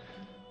maid.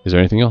 Is there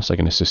anything else I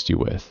can assist you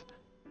with?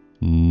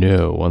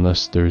 No,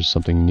 unless there's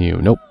something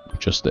new. Nope,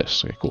 just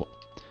this. Okay, cool.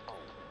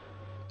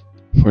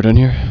 We're done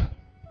here?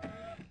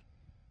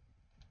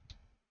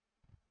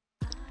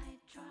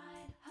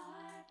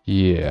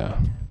 Yeah.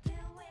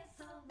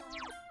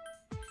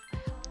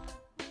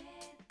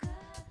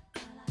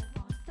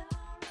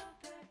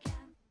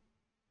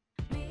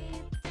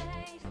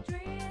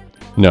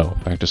 No,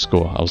 back to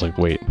school. I was like,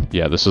 wait,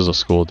 yeah, this is a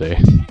school day.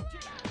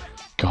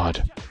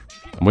 God.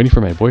 I'm waiting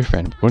for my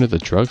boyfriend. I'm going to the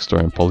drugstore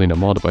and pulling a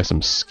mall to buy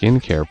some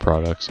skincare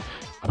products.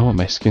 I don't want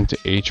my skin to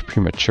age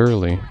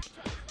prematurely.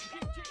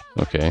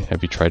 Okay,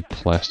 have you tried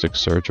plastic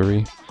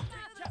surgery?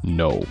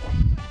 No.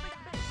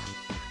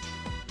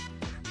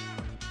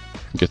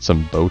 Get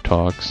some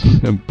Botox.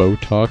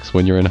 Botox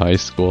when you're in high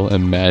school.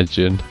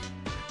 Imagine.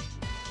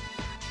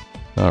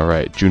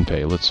 Alright,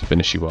 Junpei, let's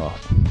finish you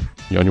off.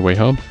 You on your way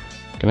home?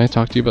 Can I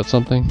talk to you about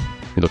something?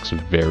 He looks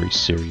very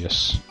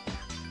serious.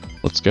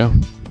 Let's go.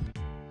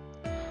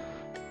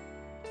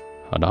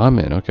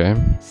 Hanamen, okay.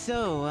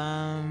 So,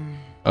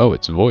 Oh,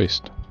 it's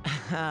voiced.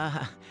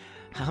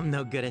 I'm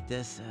no good at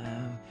this.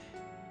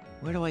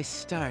 Where do I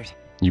start?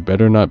 You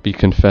better not be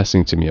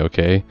confessing to me,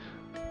 okay?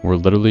 We're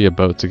literally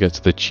about to get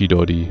to the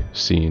Chidori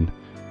scene.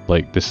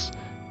 Like, this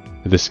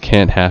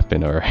can't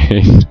happen,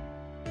 alright?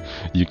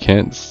 You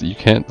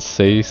can't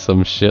say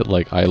some shit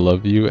like I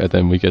love you and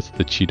then we get to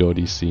the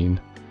Chidori scene.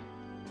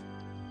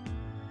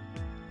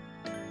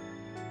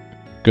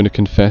 Gonna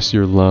confess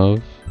your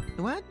love?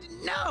 What?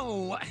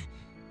 No!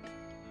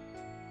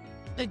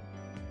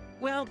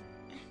 Well,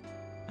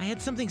 I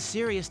had something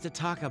serious to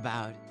talk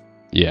about.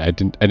 Yeah, I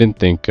didn't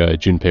think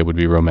Junpei would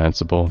be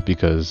romanceable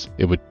because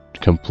it would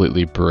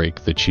completely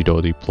break the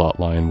Chidori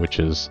plotline, which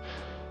is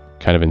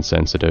kind of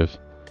insensitive.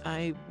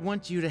 I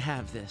want you to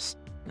have this.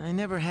 I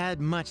never had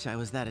much I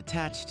was that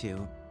attached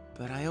to,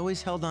 but I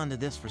always held on to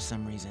this for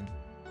some reason.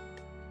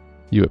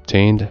 You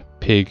obtained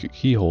pig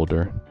key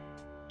holder.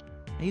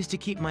 I used to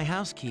keep my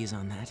house keys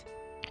on that.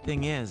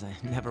 Thing is, I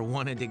never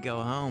wanted to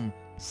go home.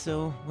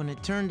 So, when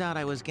it turned out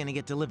I was gonna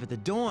get to live at the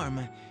dorm,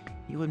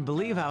 you wouldn't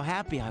believe how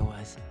happy I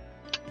was.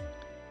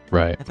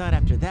 Right. I thought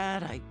after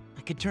that, I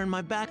could turn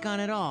my back on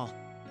it all.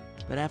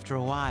 But after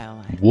a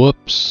while, I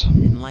Whoops.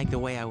 didn't like the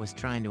way I was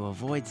trying to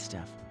avoid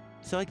stuff.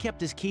 So I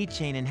kept his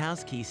keychain and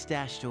house keys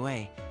stashed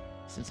away,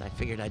 since I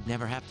figured I'd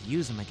never have to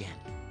use them again.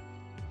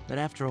 But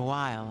after a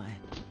while,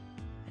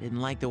 I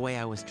didn't like the way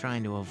I was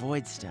trying to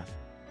avoid stuff.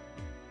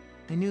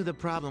 I knew the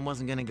problem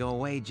wasn't gonna go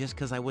away just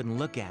because I wouldn't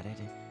look at it,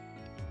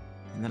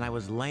 and that I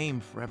was lame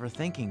for ever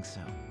thinking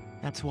so.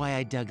 That's why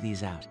I dug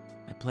these out.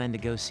 I plan to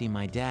go see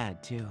my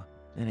dad, too.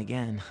 Then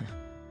again,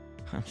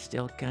 I'm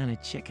still kinda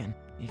chicken.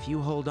 If you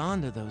hold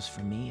on to those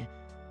for me,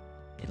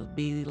 it'll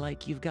be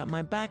like you've got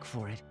my back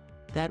for it.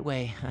 That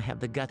way, I have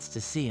the guts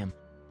to see him.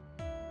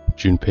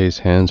 Junpei's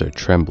hands are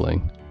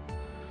trembling.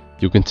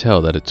 You can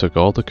tell that it took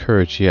all the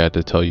courage he had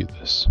to tell you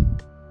this.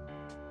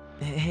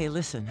 Hey,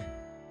 listen.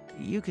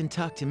 You can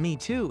talk to me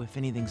too if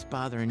anything's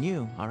bothering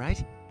you,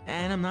 alright?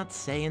 And I'm not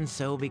saying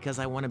so because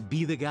I want to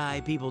be the guy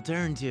people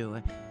turn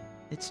to.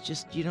 It's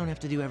just you don't have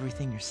to do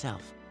everything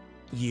yourself.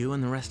 You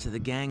and the rest of the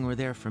gang were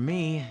there for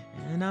me,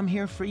 and I'm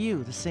here for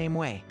you the same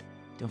way.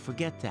 Don't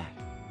forget that,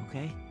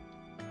 okay?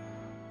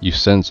 You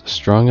sense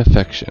strong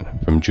affection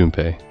from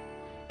Junpei.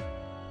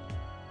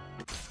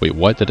 Wait,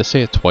 what? Did I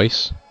say it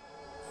twice?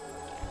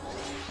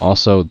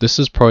 Also, this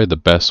is probably the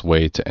best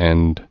way to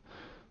end.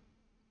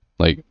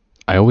 Like,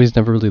 I always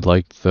never really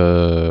liked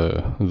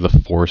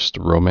the forced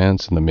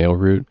romance in the male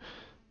route.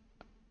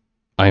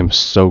 I am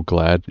so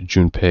glad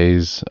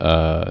Junpei's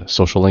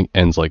social link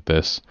ends like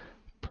this.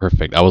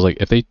 Perfect. I was like,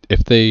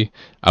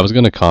 I was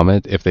gonna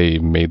comment if they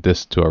made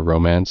this to a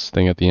romance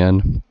thing at the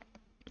end,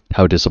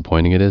 how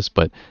disappointing it is,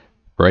 but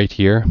right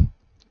here,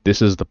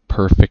 this is the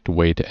perfect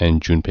way to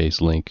end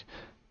Junpei's link.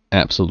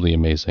 Absolutely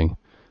amazing.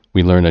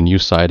 We learn a new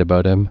side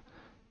about him.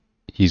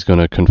 He's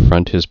gonna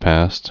confront his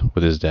past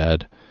with his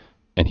dad,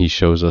 and he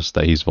shows us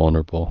that he's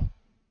vulnerable.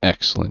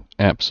 Excellent.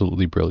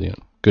 Absolutely brilliant.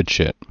 Good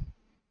shit.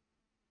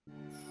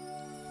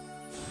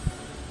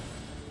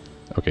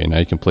 Okay, now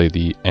you can play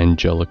the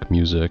angelic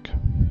music.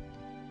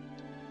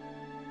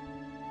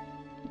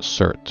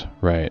 Cert,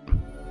 right.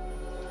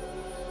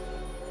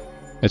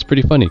 It's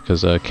pretty funny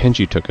because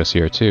Kenji took us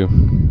here too.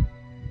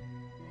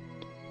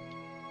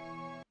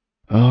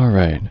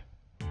 Alright.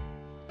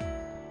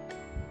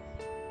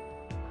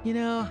 You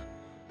know,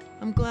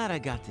 I'm glad I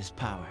got this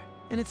power.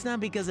 And it's not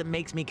because it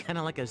makes me kind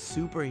of like a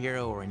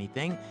superhero or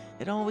anything.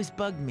 It always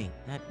bugged me,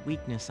 that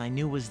weakness I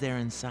knew was there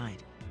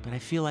inside. But I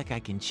feel like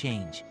I can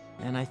change.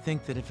 And I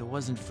think that if it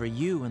wasn't for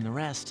you and the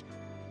rest,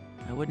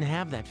 I wouldn't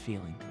have that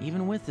feeling,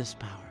 even with this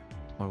power.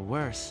 Or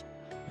worse,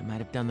 I might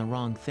have done the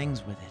wrong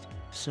things with it.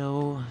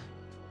 So,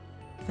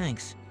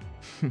 thanks.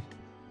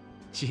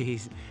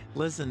 Jeez,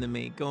 listen to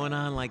me, going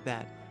on like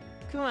that.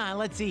 Come on,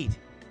 let's eat.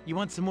 You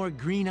want some more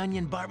green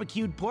onion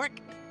barbecued pork?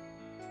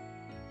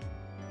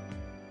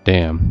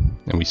 Damn,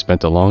 and we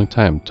spent a long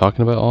time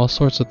talking about all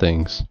sorts of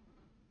things.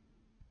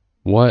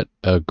 What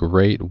a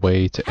great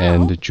way to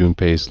end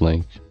Junpei's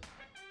link.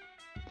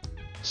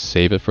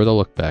 Save it for the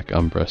look back,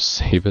 Umbra.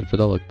 Save it for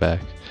the look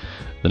back.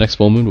 The next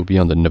full moon will be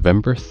on the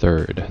November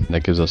 3rd.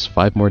 That gives us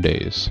 5 more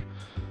days.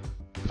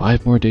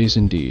 5 more days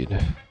indeed.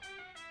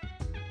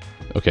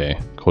 Okay,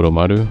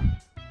 Kodomaru.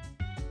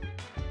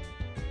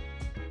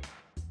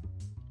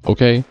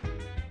 Okay.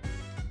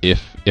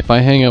 If I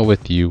hang out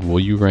with you, will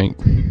you rank...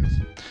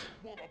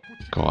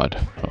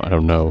 God, I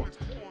don't know.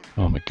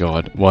 Oh my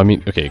god. Well, I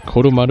mean, okay,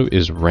 Kodomaru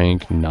is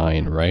rank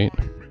 9, right?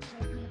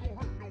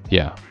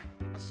 Yeah.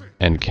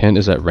 And Ken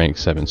is at rank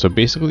 7. So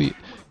basically,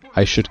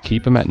 I should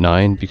keep him at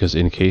 9 because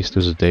in case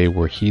there's a day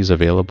where he's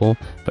available,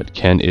 but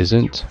Ken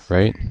isn't,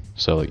 right?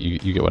 So like, you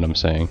get what I'm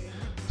saying.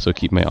 So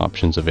keep my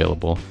options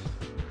available.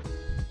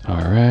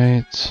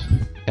 Alright.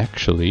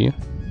 Actually...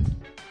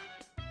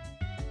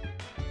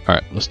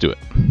 Alright, let's do it.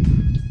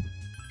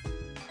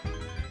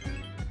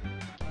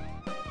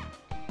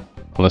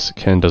 Unless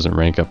Ken doesn't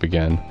rank up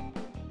again.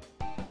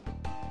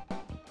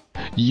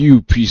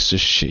 You piece of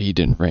shit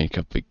didn't rank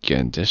up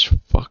again, this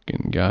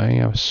fucking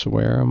guy, I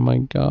swear, oh my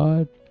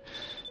god.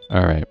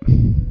 Alright.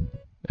 And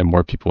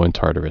more people in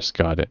Tartarus,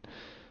 got it.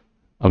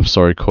 I'm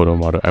sorry,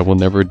 Kodomaru, I will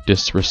never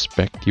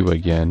disrespect you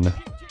again.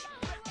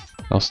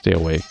 I'll stay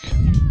awake.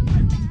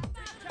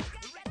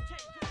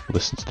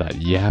 Listen to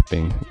that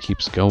yapping, it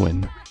keeps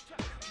going.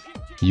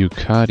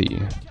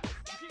 Yukari.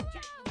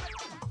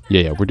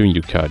 Yeah, we're doing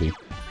Yukari.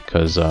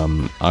 Because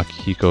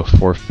Akihiko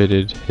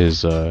forfeited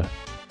his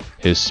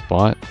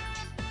spot.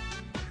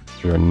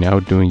 We are now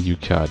doing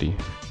Yukari.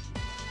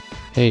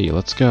 Hey,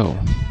 let's go.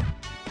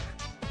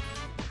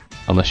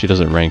 Unless she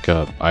doesn't rank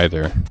up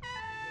either.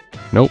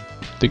 Nope,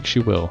 think she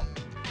will.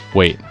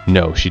 Wait,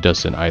 no, she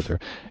doesn't either.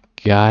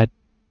 God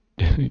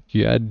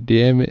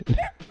damn it.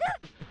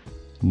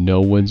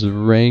 No one's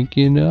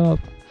ranking up.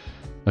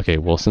 Okay,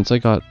 well, since I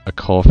got a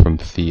call from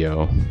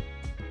Theo,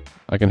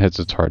 I can head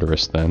to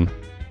Tartarus then.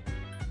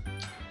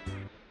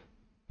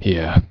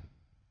 Yeah.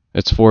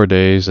 It's 4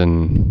 days,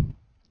 and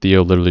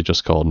Theo literally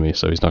just called me,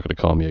 so he's not going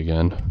to call me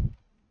again.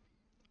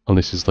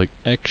 Unless he's like,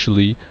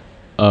 actually,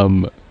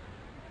 Umbra,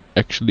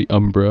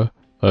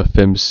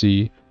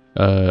 Femc,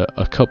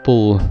 a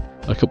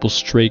couple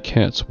stray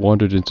cats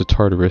wandered into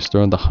Tartarus.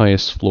 They're on the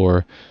highest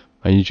floor.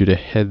 I need you to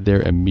head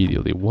there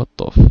immediately. What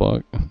the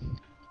fuck?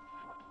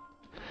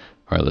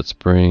 Alright, let's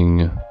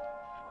bring...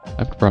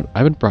 I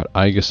haven't brought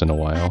Aigis in a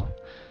while.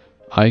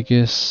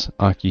 Aigis,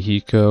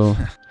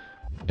 Akihiko,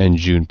 and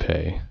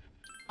Junpei.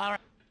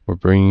 We're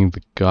bringing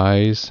the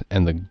guys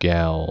and the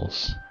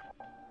gals.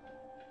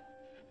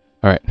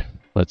 Alright,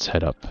 let's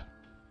head up.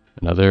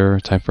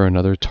 Time for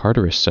another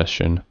Tartarus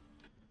session.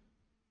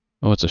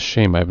 Oh, it's a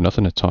shame. I have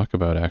nothing to talk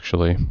about,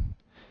 actually.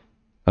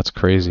 That's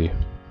crazy.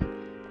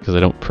 Because I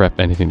don't prep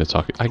anything to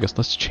talk. I guess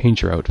let's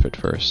change your outfit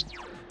first.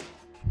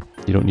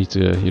 You don't need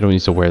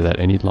to wear that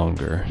any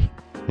longer.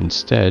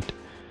 Instead,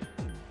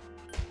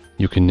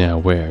 you can now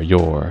wear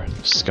your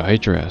sky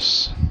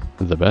dress,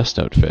 the best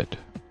outfit.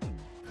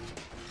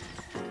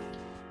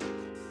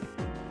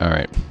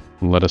 Alright,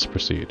 let us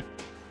proceed.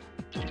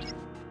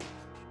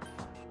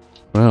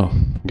 Well,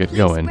 get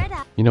going.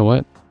 You know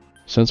what?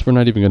 Since we're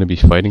not even going to be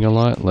fighting a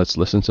lot, let's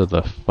listen to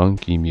the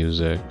funky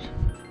music.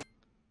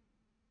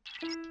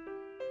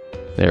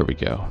 There we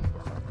go.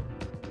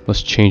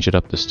 Let's change it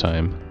up this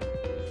time.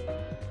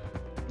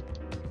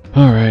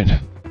 Alright.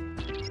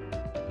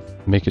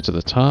 Make it to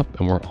the top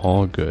and we're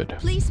all good.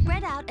 Please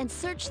spread out and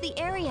search the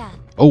area.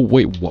 Oh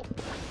wait, what?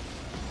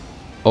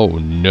 Oh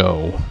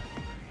no.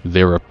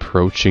 They're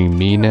approaching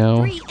me now?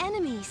 3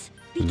 enemies.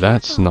 Be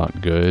That's careful.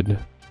 not good.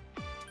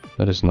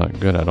 That is not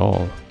good at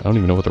all. I don't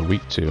even know what they're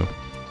weak to.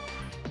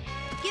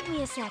 Give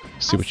me a sec.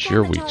 See I'll what scan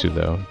you're the weak to target.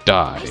 though. I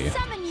Die.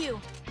 summon you.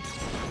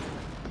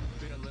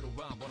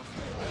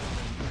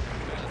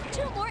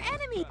 2 more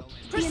enemies.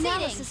 The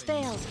analysis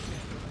failed.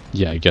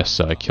 Yeah, I guess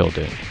so. I killed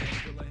it.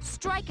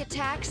 Strike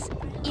attacks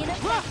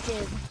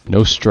ineffective.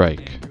 No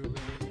strike.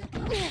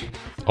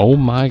 Oh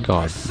my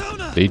god.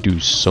 They do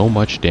so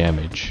much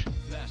damage.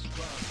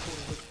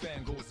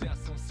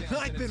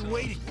 I've been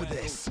waiting for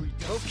this.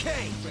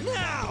 Okay,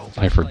 now.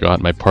 I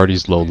forgot my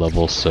party's low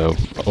level, so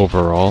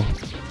overall,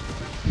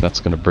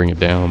 that's gonna bring it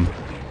down.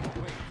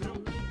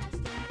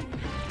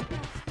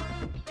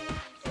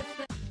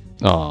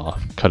 Aw,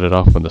 cut it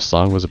off when the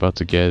song was about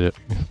to get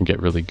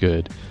really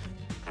good.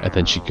 And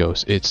then she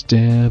goes, it's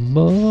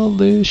demolition.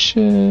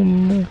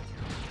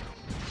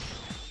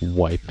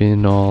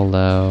 Wiping all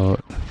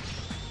out.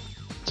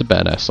 It's a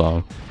badass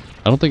song.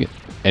 I don't think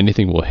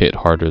anything will hit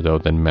harder though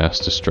than Mass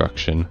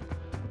Destruction.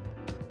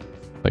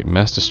 Like,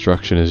 Mass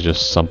Destruction is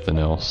just something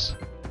else.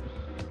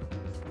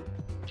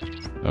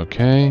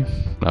 Okay,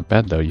 not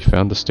bad though. You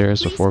found the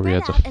stairs before we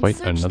had to fight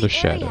another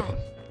shadow.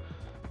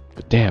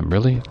 But damn,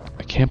 really?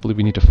 I can't believe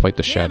we need to fight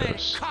the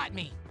shadows. Caught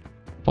me.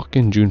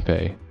 Fucking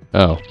Junpei.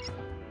 Oh.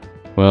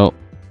 Well,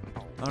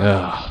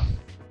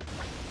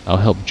 I'll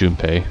help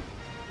Junpei.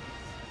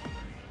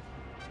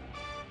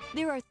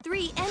 There are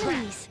 3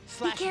 enemies. Be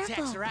Slash attacks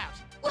careful. are out.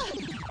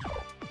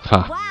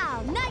 Ha,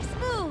 Wow, nice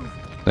move.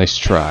 nice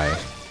try.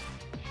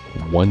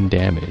 1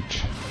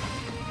 damage.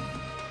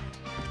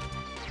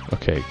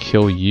 Okay,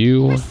 kill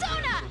you.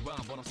 Persona.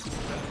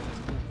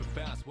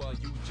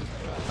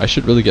 I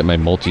should really get my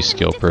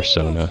multi-skill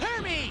persona.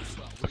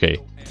 Okay,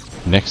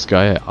 next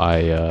guy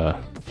I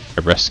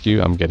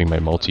rescue, I'm getting my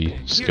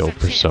multi-skill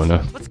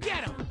persona. Let's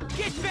get him!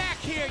 Get back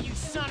here, you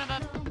son of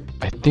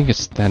a... I think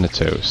it's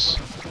Thanatos.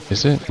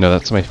 Is it? No,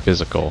 that's my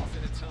physical.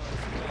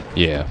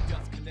 Yeah.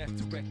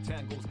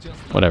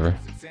 Whatever.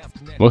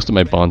 Most of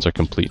my bonds are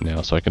complete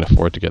now, so I can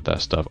afford to get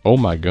that stuff. Oh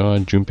my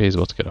god, Junpei is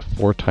about to get a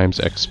 4 times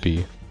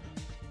XP.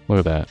 Look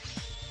at that.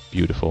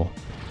 Beautiful.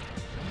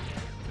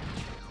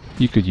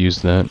 You could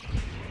use that.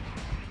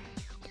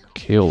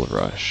 Kill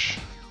Rush.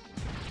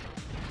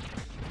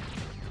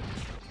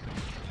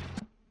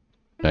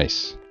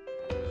 Nice.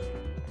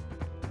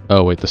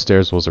 Oh wait, the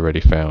stairs was already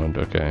found.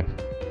 Okay.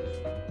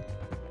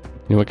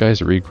 You know what,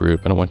 guys? Regroup.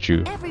 I don't want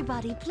you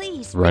Everybody,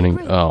 please running.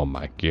 regroup. Oh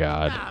my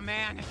god. Ah,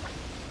 man.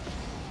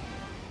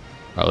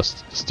 Alright,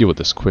 let's deal with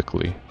this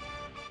quickly.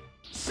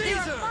 There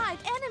are 5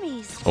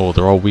 enemies. Oh,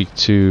 they're all weak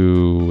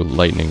to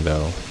lightning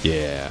though.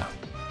 Yeah.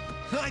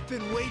 I've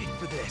been waiting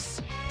for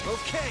this.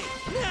 Okay,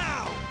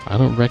 now! I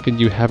don't reckon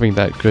you having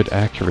that good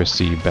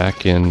accuracy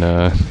back in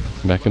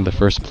the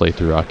first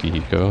playthrough,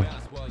 Akihiko.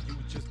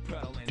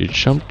 Did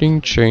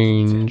something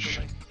change?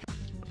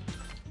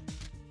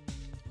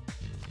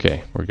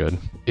 Okay, we're good.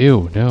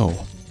 Ew,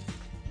 no.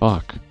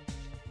 Fuck.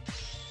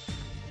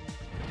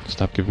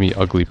 Stop giving me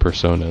ugly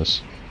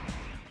personas.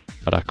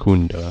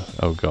 Arakunda.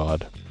 Oh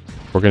god.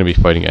 We're gonna be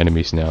fighting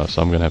enemies now,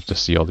 so I'm gonna have to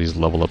see all these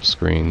level up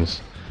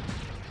screens.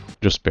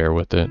 Just bear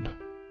with it.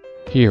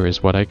 Here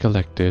is what I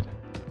collected.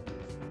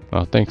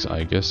 Oh, thanks,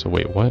 Aegis.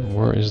 Wait, what?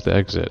 Where is the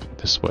exit?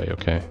 This way,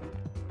 okay.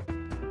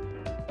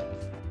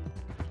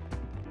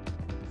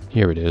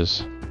 Here it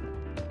is.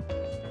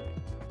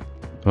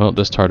 Well,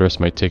 this Tartarus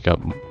might take up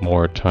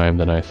more time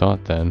than I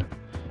thought then.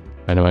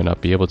 I might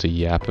not be able to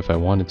yap if I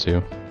wanted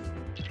to.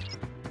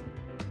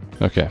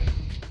 Okay.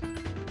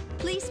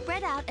 Please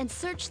spread out and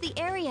search the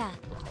area.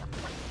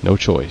 No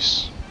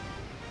choice.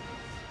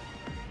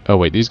 Oh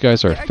wait, these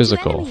guys are There are 2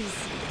 physical.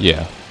 enemies.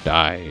 Yeah.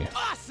 Die.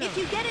 Awesome! If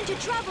you get into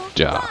trouble, run.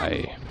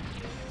 Die.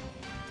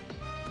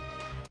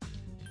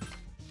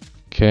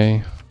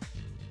 Okay.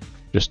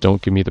 Just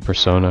don't give me the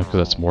persona, because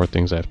that's more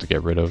things I have to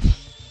get rid of.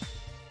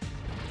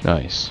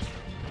 Nice.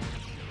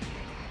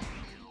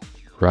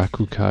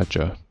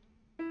 Rakukaja.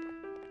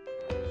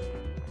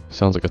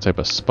 Sounds like a type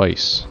of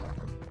spice.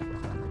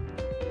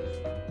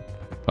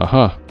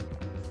 Aha!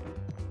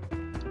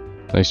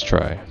 Nice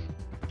try.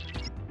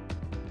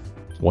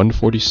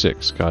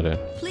 146, got it.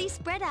 Please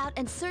spread out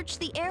and search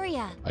the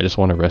area. I just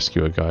want to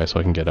rescue a guy so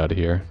I can get out of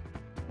here.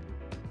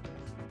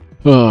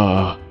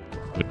 Ah,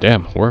 but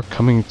damn, we're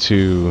coming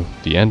to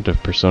the end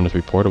of Persona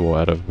 3 Portable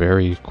at a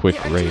very quick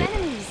There are 2 rate.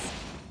 enemies.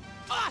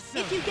 Awesome!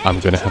 If you get I'm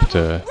into gonna have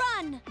trouble, to-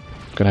 run.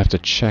 Gonna have to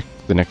check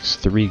the next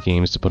 3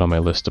 games to put on my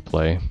list to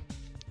play.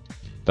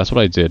 That's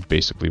what I did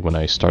basically when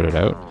I started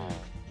out.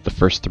 The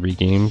first 3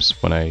 games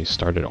when I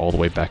started all the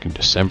way back in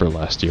December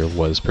last year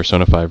was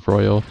Persona 5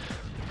 Royal,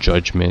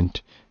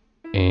 Judgment,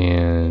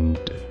 and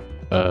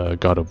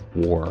God of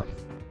War,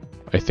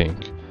 I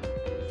think.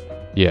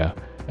 Yeah,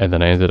 and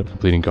then I ended up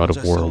completing God of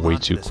Just War hold way on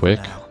to too this for quick.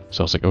 now.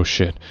 So I was like, oh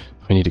shit,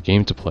 I need a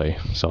game to play.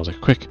 So I was like,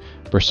 quick,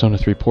 Persona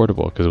 3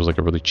 Portable, because it was like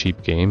a really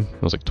cheap game.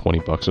 It was like 20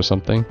 bucks or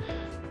something.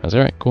 I was like,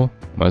 alright, cool.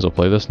 Might as well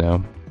play this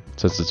now,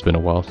 since it's been a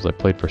while since I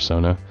played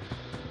Persona.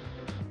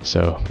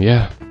 So,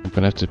 yeah, I'm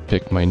gonna have to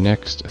pick my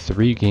next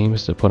 3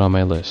 games to put on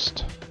my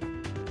list.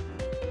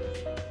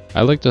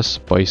 I like to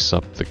spice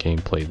up the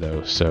gameplay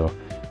though, so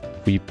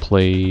we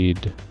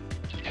played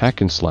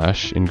Hack and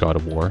Slash in God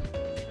of War,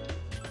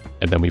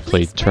 and then we Please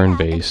played spread out and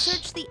turn-based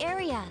search the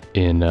area.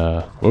 in,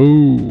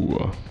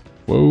 whoa,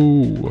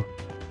 whoa,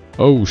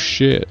 oh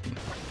shit,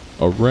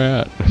 a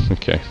rat,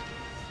 okay,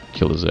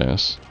 kill his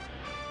ass.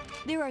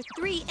 There are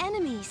 3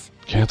 enemies.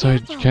 Be Can't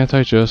careful.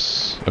 I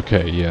just,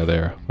 okay, yeah,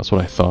 there, that's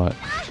what I thought.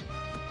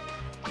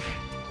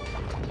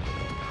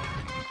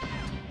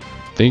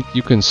 Think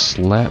you can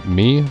slap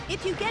me?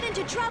 If you get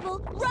into trouble,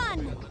 run.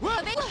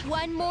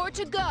 One more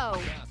to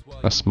go.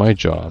 That's my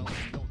job.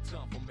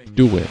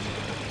 Do it.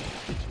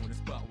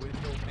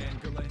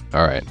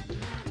 Alright.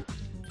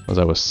 As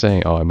I was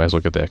saying, oh, I might as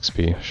well get the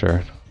XP,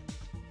 sure.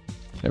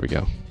 There we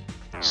go.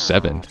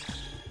 7.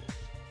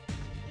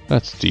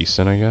 That's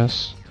decent, I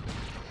guess.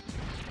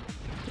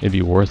 It'd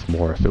be worth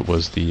more if it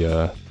was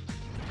the,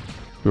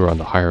 we were on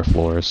the higher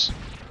floors.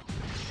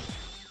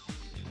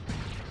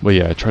 But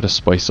yeah, I try to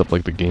spice up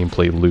like the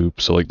gameplay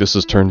loop, so like this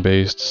is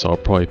turn-based, so I'll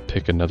probably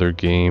pick another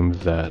game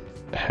that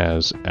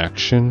has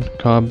action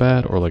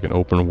combat or like an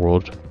open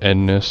world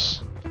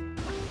endness.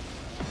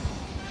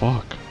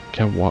 Fuck.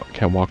 Can't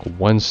walk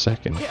 1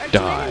 second. There are 2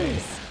 Die.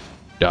 enemies.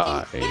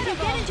 Die. If you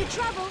get into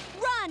trouble,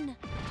 run.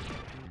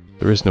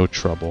 There is no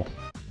trouble.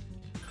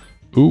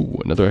 Ooh,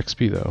 another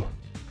XP though.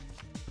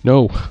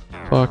 No!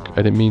 Fuck, I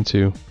didn't mean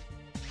to.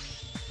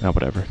 Ah,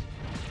 whatever.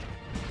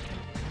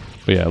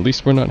 But yeah, at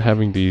least we're not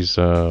having these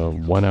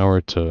 1 hour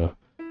to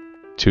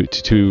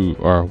 2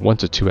 or 1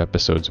 to 2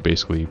 episodes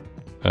basically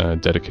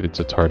dedicated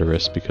to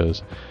Tartarus,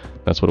 because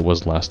that's what it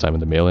was last time in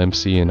the male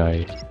MC, and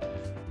I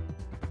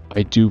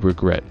I do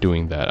regret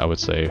doing that, I would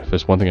say. If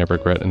there's one thing I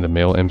regret in the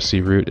male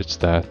MC route, it's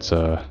that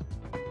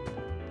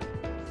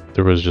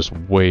there was just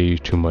way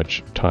too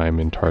much time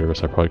in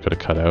Tartarus I probably could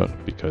have cut out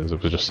because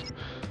it was just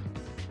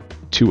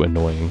too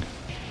annoying.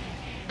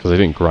 Because I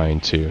didn't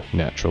grind too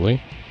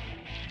naturally.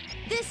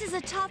 This is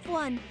a tough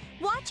one.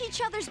 Watch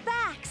each other's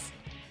backs.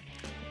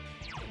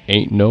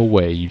 Ain't no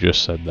way you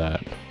just said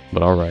that.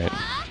 But alright.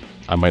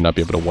 I might not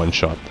be able to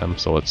one-shot them,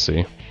 so let's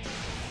see.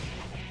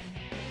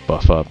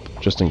 Buff up,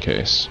 just in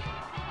case.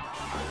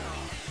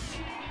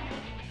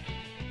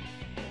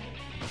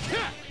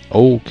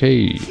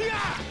 Okay.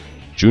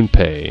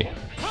 Junpei.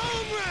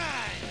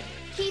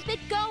 Keep it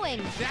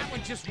going. That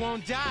one just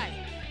won't die.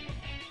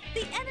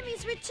 The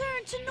enemy's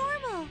returned to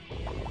normal.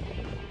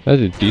 That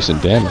did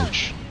decent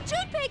damage.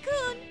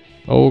 Junpei-kun!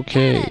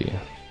 Okay.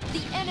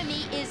 The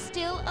enemy is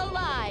still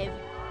alive.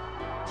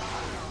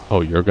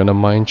 Oh, you're gonna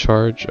mind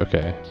charge?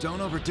 Okay. Don't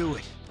overdo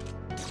it.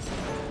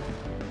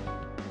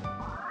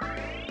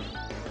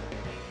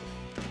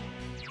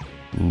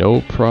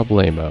 No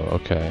problemo.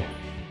 Okay.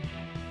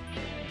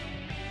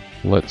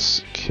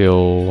 Let's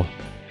kill.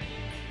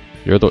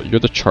 You're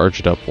the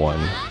charged up one.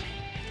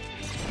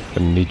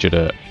 Gonna need you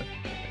to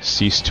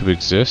cease to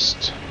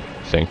exist.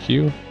 Thank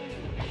you.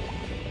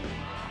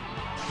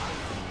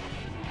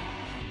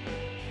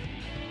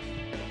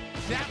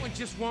 That one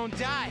just won't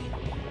die.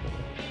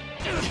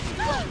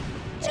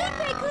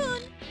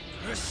 Junpei-kun!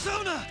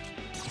 Persona!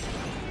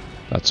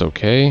 That's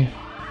okay.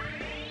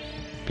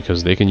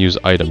 Because they can use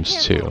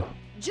items too.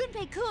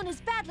 Junpei-kun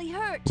is badly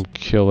hurt. I'm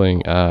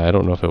killing. I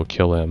don't know if it'll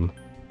kill him.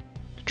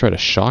 Try to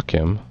shock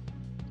him.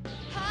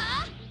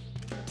 Huh?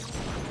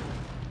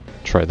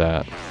 Try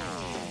that.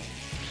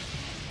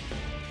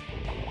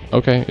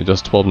 Okay, it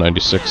does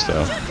 1296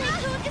 though.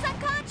 Junpei-kun is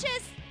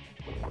unconscious.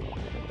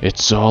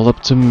 It's all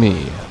up to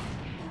me.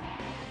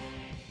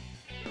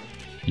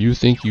 You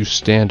think you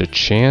stand a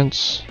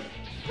chance?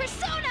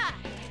 Persona!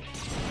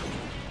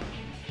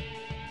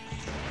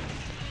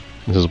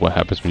 This is what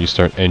happens when you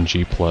start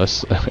NG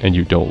plus and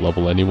you don't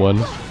level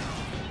anyone.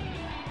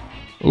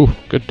 Ooh,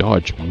 good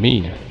dodge,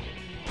 me.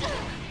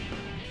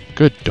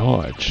 Good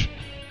dodge.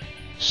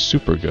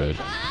 Super good.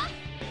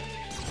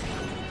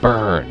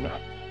 Burn.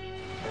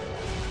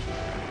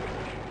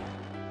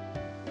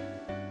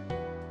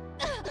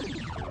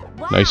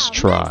 Wow, Nice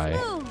try.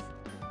 nice move.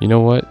 You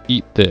know what?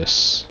 Eat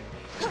this.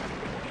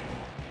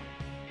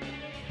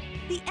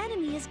 The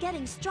enemy is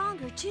getting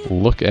stronger too.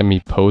 Look at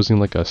me posing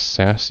like a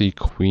sassy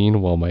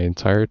queen while my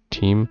entire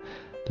team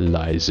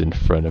lies in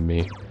front of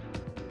me.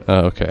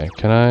 Okay,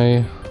 can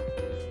I...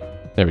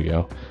 There we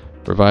go.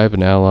 Revive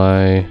an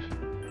ally.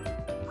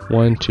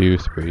 1, 2,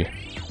 3.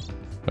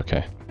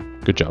 Okay,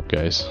 good job,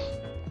 guys.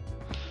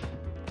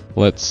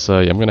 Let's,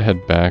 yeah, I'm gonna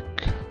head back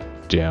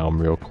down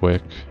real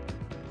quick.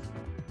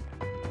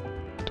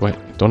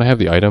 Don't I have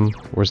the item?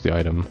 Where's the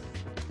item?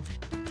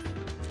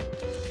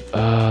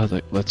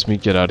 That lets me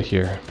get out of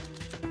here.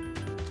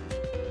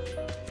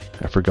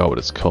 I forgot what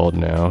it's called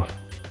now.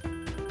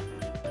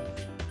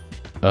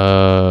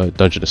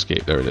 Dungeon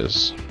escape, there it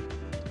is.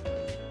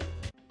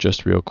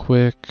 Just real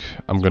quick,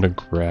 I'm gonna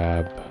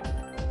grab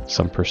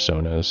some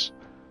personas.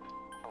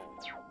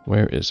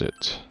 Where is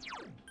it?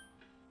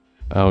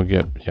 I'll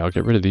get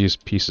rid of these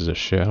pieces of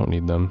shit. I don't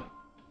need them.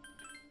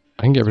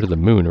 I can get rid of the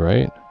moon,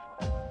 right?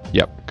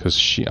 Yep,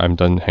 because I'm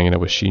done hanging out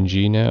with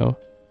Shinji now.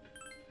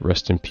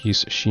 Rest in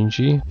peace,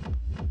 Shinji.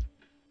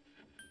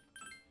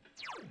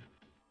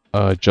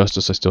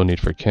 Justice I still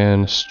need for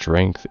Ken.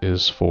 Strength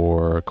is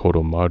for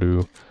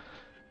Kodomaru.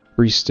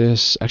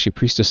 Priestess. Actually,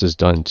 Priestess is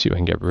done too. I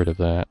can get rid of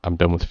that. I'm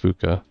done with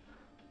Fuka.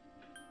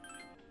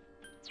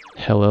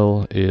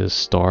 Hellel is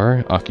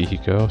Star.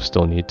 Akihiko.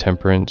 Still need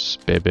Temperance.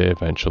 Bebe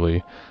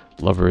eventually.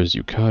 Lover is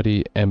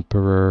Yukari.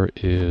 Emperor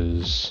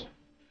is...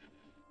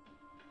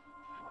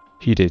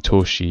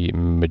 Hidetoshi.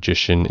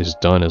 Magician is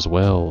done as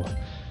well.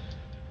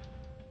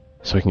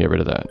 So I can get rid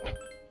of that.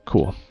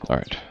 Cool.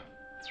 Alright.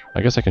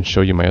 I guess I can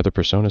show you my other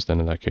personas then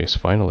in that case,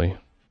 finally.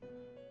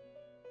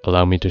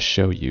 Allow me to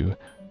show you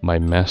my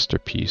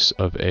masterpiece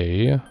of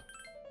a...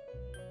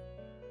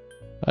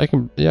 I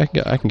can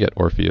get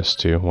Orpheus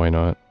too, why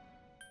not?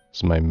 This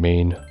is my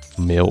main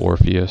male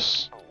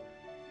Orpheus.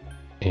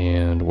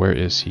 And where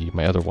is he?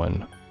 My other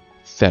one.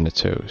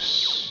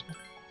 Thanatos.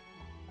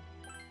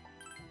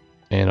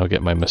 And I'll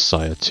get my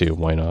Messiah too,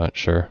 why not?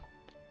 Sure.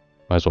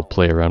 Might as well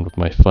play around with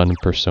my fun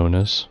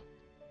personas.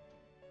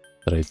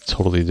 That I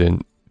totally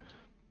didn't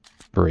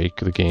break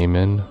the game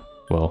in.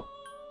 Well,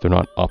 they're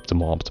not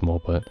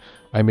optimal, but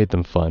I made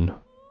them fun.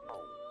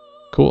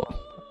 Cool.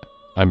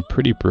 I'm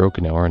pretty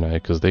broke now, aren't I?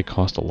 Because they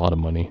cost a lot of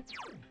money.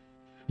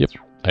 Yep,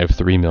 I have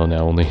 3 mil now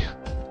only.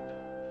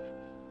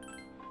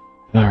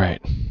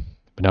 Alright.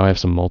 But now I have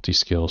some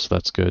multi-skills, so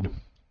that's good.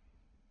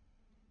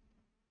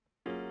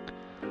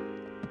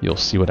 You'll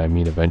see what I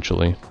mean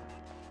eventually.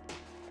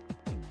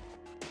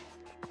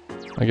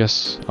 I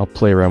guess I'll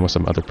play around with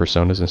some other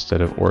personas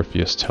instead of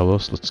Orpheus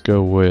Telos. Let's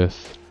go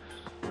with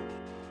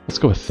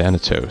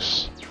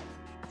Thanatos.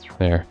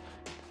 There.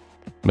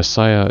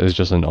 Messiah is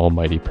just an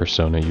almighty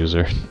persona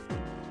user.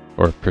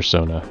 or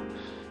Persona.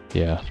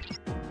 Yeah.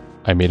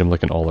 I made him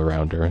like an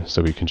all-arounder,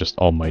 so he can just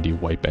almighty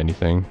wipe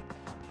anything.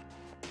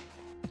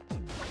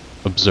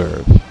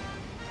 Observe.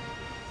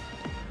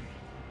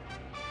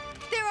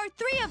 There are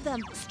 3 of them.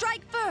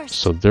 Strike first.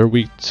 So they're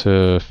weak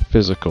to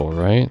physical,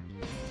 right?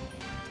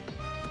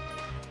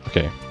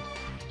 Okay.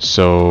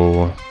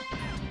 So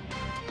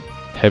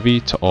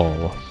heavy to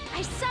all.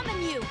 I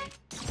summon you.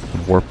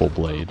 Warple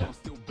Blade.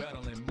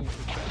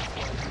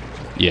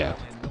 Yeah.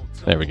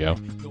 There we go.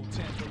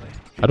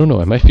 I don't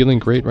know, am I feeling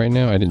great right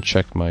now? I didn't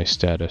check my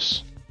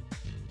status.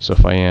 So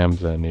if I am,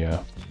 then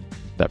yeah.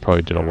 That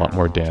probably did a lot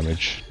more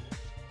damage.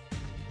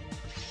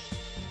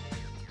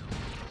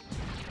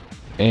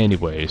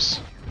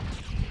 Anyways.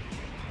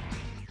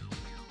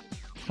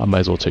 I might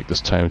as well take this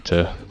time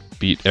to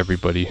beat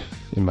everybody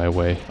in my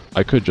way.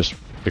 I could just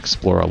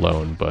explore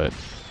alone, but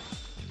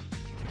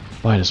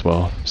might as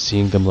well.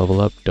 Seeing them level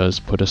up does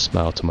put a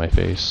smile to my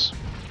face.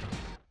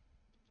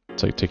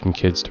 It's like taking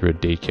kids through a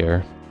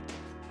daycare.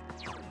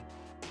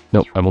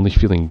 No, I'm only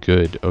feeling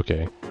good.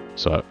 Okay.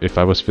 So if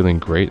I was feeling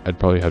great, I'd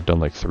probably have done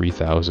like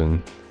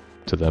 3,000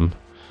 to them.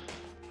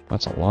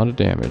 That's a lot of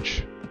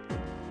damage.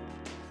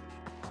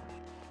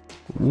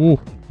 Ooh,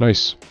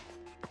 nice.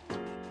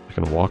 I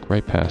can walk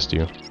right past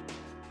you.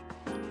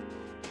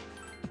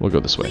 We'll go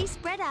this way. Please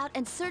spread out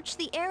and search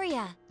the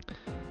area.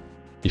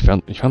 You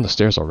found the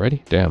stairs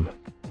already? Damn.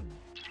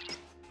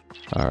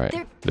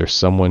 Alright. There's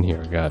someone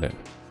here. Got it.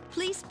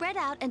 Please spread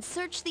out and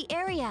search the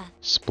area.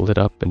 Split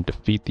up and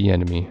defeat the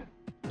enemy.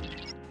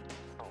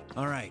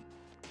 All right.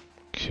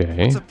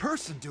 Okay. What's a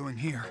person doing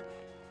here?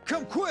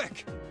 Come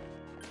quick!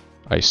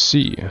 I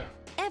see.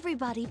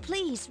 Everybody,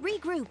 please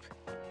regroup.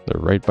 They're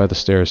right by the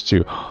stairs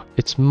too.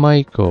 It's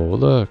Maiko.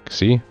 Look,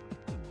 see?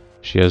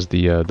 She has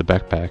the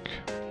backpack.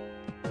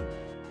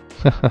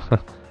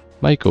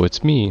 Maiko,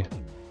 it's me.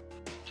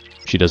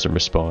 She doesn't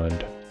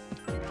respond.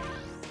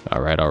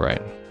 Alright,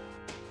 alright.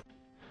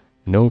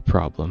 No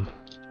problem.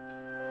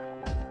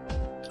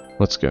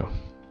 Let's go.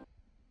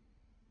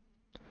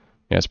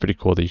 Yeah, it's pretty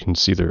cool that you can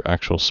see their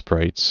actual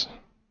sprites.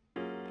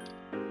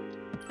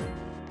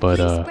 But,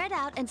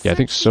 yeah, I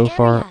think so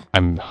far,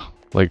 I'm,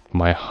 like,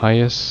 my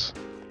highest...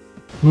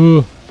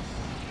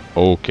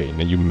 Okay,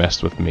 now you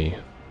messed with me.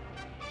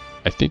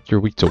 I think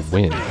you're weak to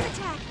wind.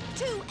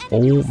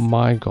 Oh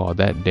my god,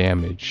 that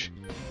damage.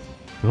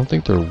 I don't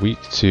think they're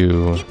weak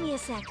to... Give me a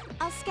sec.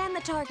 I'll scan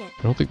the target.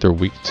 I don't think they're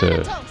weak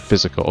to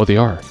physical. Oh, they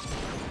are.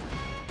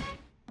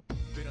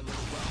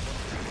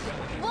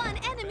 One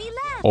enemy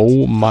left.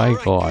 Oh my All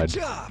right, god. good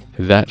job.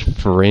 That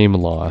frame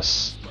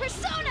loss.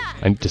 Persona.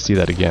 I need to see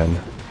that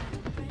again.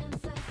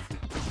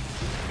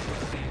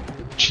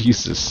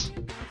 Jesus.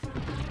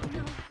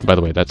 By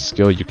the way, that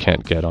skill you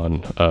can't get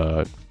on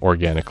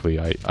organically.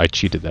 I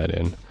cheated that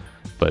in.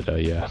 But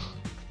yeah.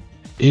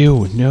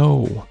 Ew,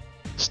 no.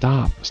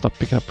 Stop. Stop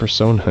picking up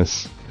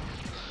personas.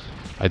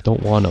 I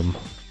don't want them.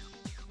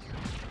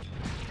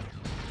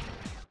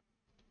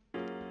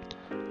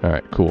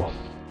 Alright, cool.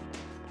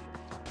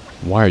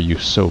 Why are you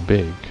so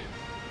big?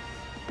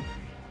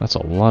 That's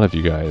a lot of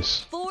you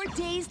guys. 4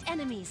 dazed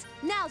enemies.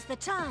 Now's the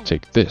time.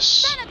 Take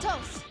this.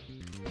 Thanatos.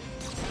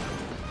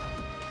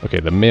 Okay,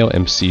 the male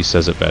MC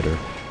says it better.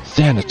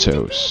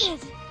 Thanatos.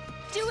 Defeated.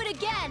 Do it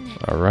again.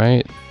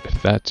 Alright,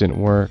 if that didn't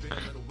work...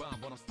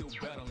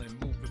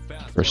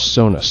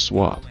 Persona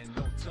swap.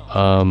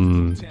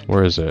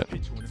 Where is it?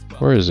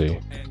 Where is he?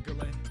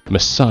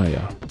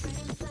 Messiah.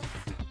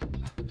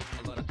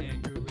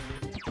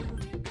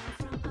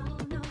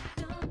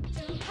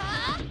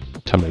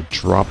 Time to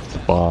drop the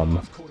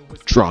bomb.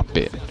 Drop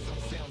it.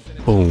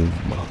 Boom.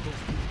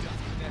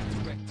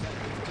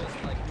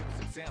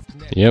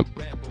 Yep.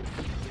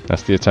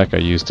 That's the attack I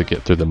used to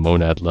get through the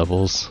monad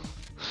levels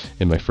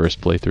in my first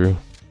playthrough.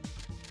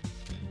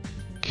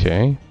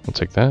 Okay, we'll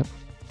take that.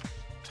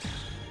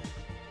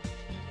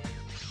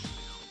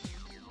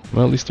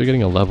 Well, at least they're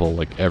getting a level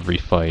like every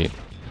fight.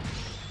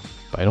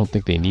 But I don't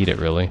think they need it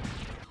really.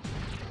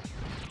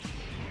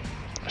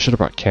 I should have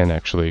brought Ken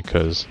actually,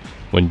 because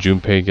when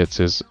Junpei gets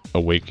his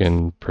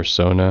awakened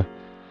persona,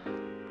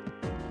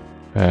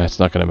 it's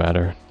not gonna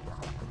matter.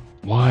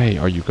 Why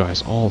are you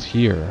guys all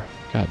here?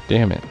 God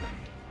damn it.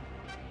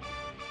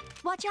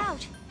 Watch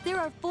out. There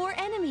are 4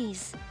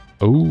 enemies.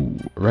 Oh,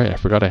 right, I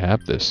forgot I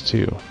have this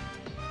too.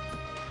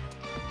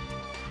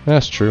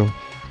 That's true.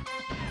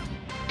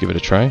 Give it a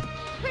try.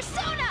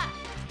 Persona.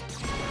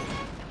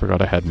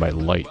 Forgot I had my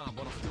light.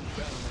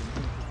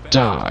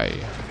 Die!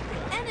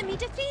 Enemy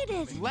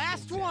defeated.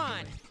 Last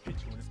one!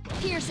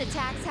 Pierce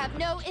attacks have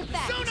no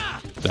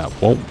effect. That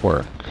won't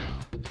work.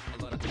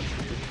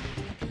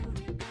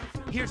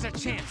 Here's a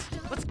chance.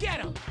 Let's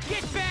get him!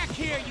 Get back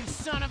here, you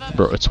son of a...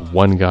 Bro, it's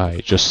one guy.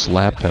 Just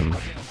slap him.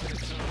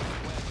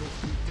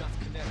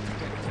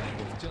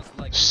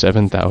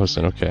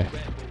 7,000, okay.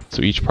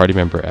 So each party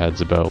member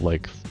adds about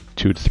like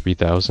 2,000 to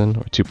 3,000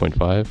 or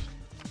 2.5.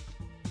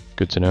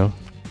 Good to know.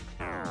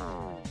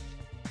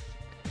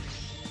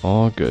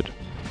 All good.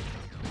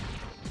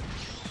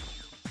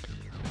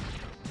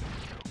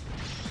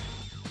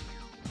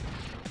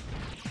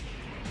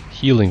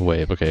 Healing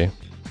wave, okay.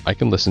 I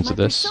can listen to My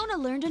this. persona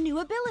learned a new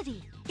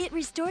ability. It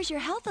restores your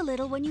health a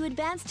little when you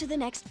advance to the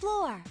next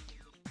floor.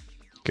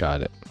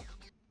 Got it.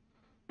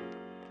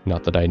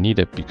 Not that I need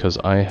it because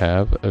I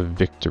have a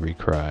victory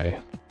cry.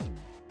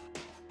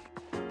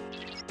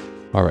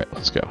 Alright,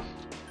 let's go.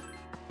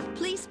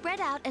 Please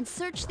spread out and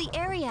search the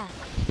area.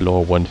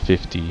 Floor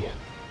 150.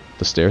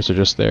 The stairs are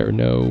just there.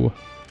 No.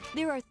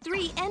 There are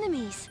 3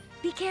 enemies.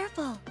 Be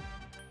careful.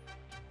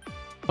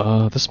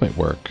 This might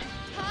work.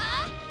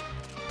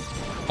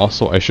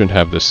 Also, I shouldn't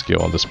have this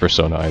skill on this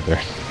persona either.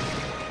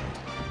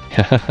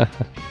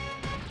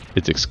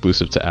 It's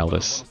exclusive to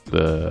Alice,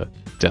 the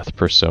death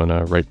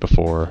persona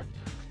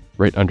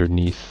right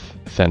underneath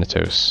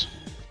Thanatos.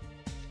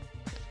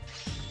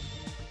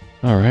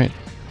 Alright.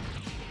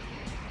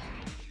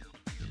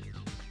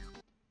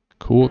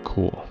 Cool,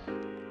 cool.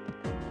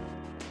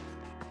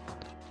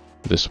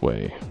 This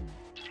way.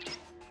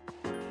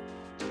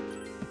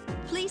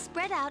 Please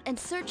spread out and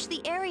search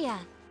the area.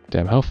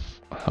 Damn, how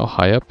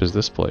high up is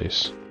this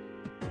place?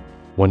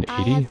 I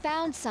 180? have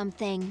found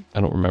something.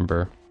 I don't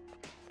remember.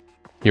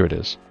 Here it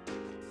is.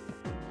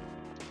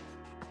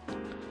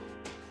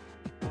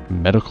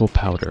 Medical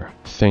powder.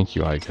 Thank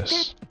you, I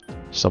guess.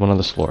 Someone on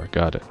this floor.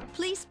 Got it.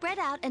 Please spread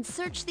out and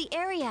search the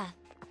area.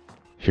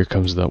 Here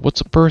comes the...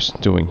 What's a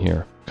person doing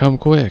here? Come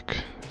quick!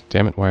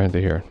 Damn it, why aren't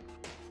they here?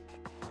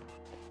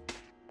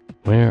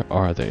 Where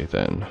are they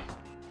then?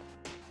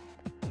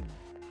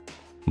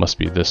 Must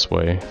be this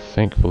way.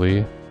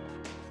 Thankfully,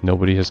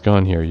 nobody has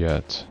gone here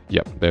yet.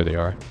 Yep, there they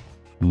are.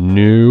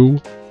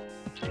 No.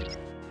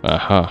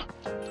 Aha.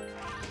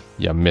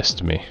 You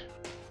missed me.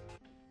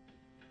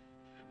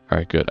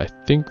 Alright, good. I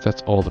think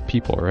that's all the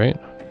people, right?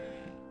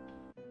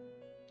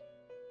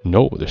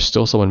 No, there's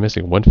still someone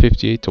missing.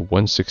 158 to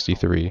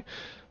 163.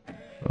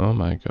 Oh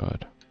my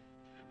god.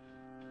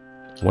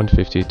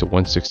 158 to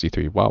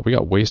 163. Wow, we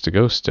got ways to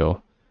go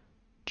still.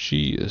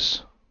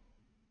 Jeez.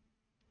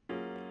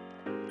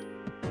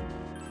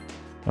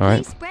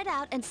 Alright. Spread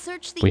out and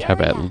search the We have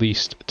area. at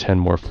least 10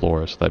 more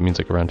floors. That means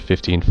like around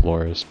 15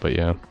 floors, but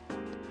yeah.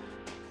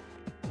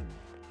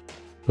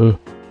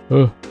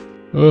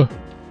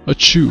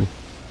 Achoo!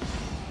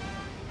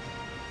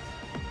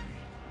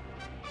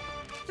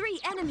 3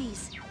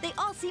 enemies. They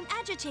all seem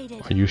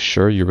agitated. Are you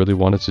sure you really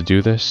wanted to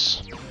do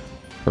this?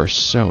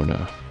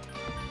 Persona.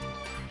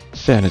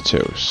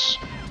 Thanatos.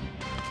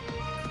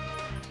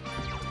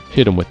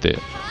 Hit him with it.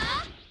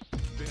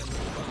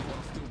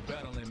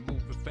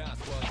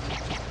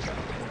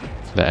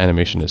 The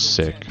animation is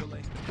sick.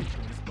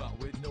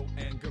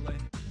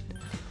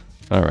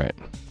 Alright.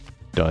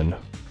 Done.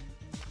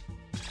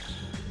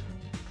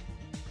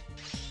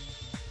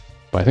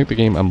 But I think the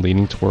game I'm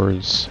leaning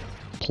towards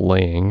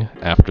playing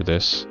after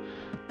this,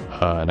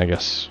 and I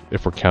guess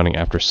if we're counting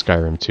after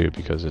Skyrim too,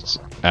 because it's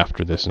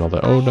after this and all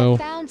that. Oh no. I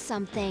found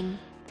something.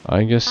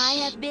 I guess I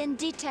have been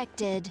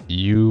detected.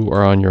 you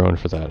are on your own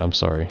for that. I'm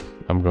sorry.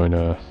 I'm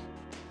gonna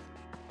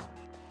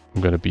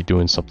be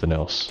doing something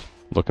else.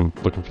 Looking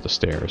for the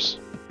stairs.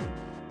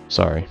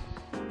 Sorry.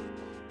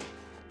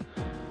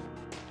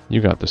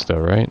 You got this though,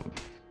 right?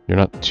 You're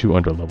not too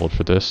underleveled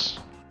for this.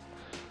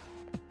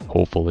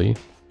 Hopefully.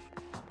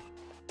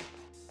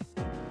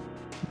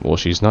 Well,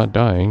 she's not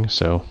dying,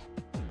 so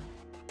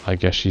I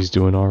guess she's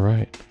doing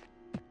alright.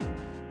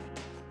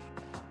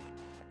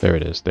 There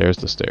it is. There's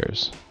the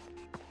stairs.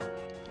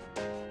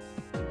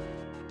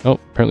 Oh,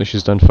 apparently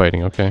she's done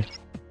fighting. Okay.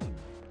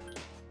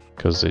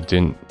 Because it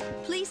didn't...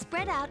 Please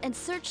spread out and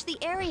search the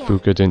area.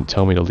 Fuka didn't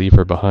tell me to leave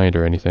her behind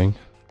or anything.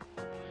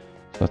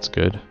 That's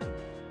good.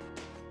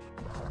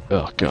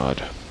 Oh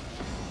god.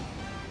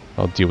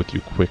 I'll deal with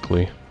you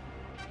quickly.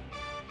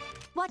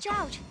 Watch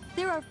out!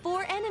 There are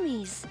 4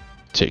 enemies.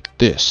 Take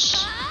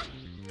this.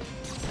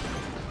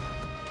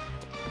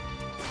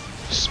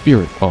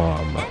 Spirit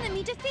Bomb.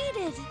 Enemy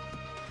defeated.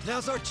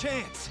 Now's our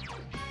chance.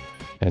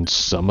 And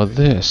some of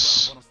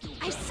this.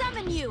 I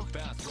summon you.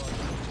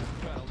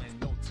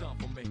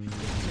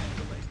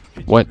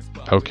 What?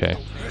 Okay.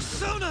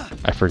 Persona!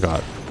 I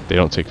forgot. They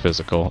don't take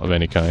physical of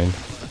any kind.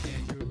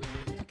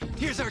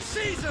 Here's our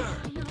Caesar!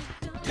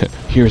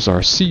 Here's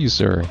our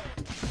Caesar.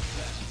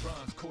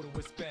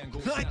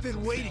 I've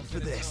been waiting for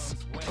this.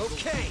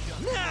 Okay,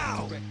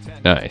 now!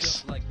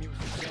 Nice.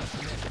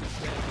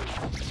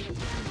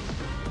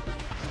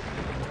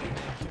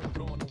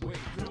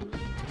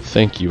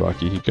 Thank you,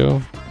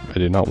 Akihiko. I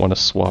did not want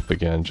to swap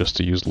again just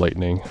to use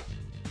lightning.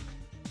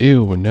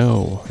 Ew,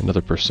 no.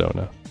 Another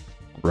persona.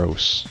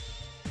 Gross.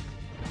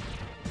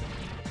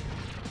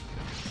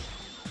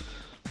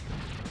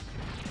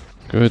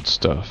 Good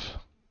stuff.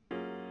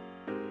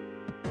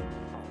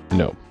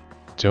 No.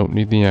 Don't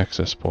need the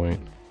access point.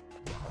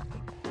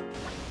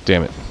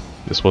 Damn it.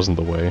 This wasn't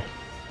the way.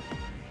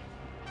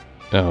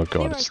 Oh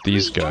god, There it's are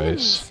these 3 guys.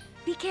 enemies.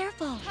 Be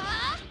careful.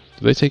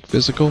 Do they take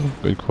physical?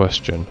 Good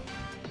question.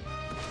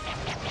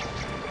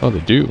 Oh,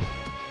 they do.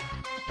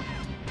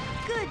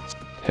 Good.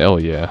 Hell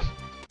yeah.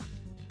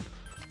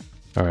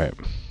 Alright.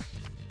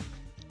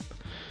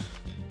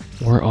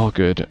 We're all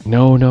good.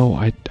 No,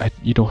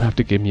 you don't have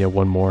to give me a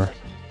one more.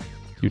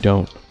 You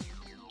don't.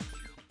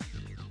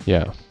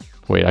 Yeah.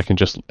 Wait, I can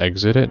just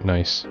exit it?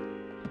 Nice.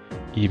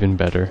 Even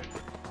better.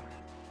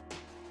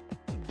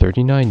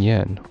 39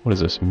 yen. What is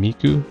this?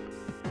 Miku?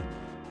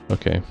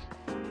 Okay.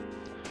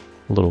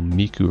 A little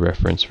Miku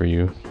reference for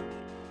you.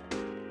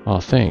 Aw,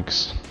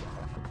 thanks.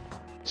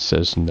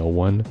 Says no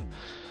one.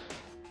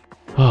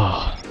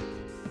 Ah.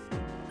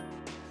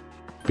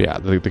 Yeah,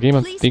 the game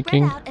I'm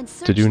thinking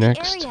to do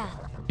next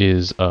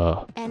is,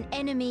 An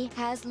enemy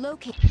has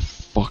located.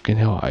 fucking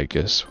hell, I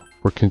guess.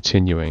 We're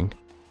continuing.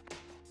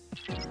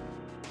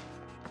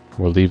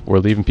 We're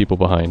leaving people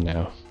behind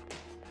now.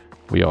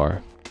 We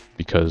are.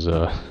 Because,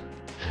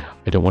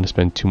 I don't want to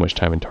spend too much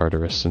time in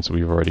Tartarus since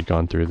we've already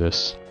gone through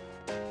this.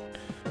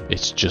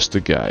 It's just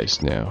the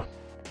guys now.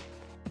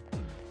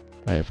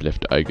 I have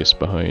left Aegis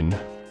behind.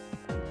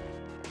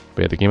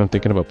 But yeah, the game I'm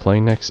thinking about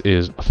playing next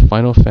is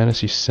Final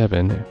Fantasy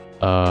VII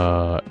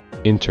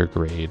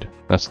Intergrade.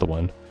 That's the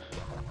one.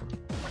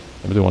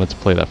 I really wanted to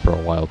play that for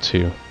a while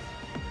too.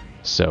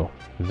 So,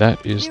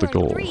 that is the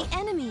goal. 3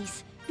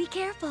 enemies. Be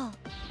careful.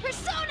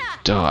 Persona!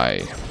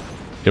 Die.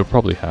 It'll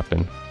probably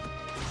happen.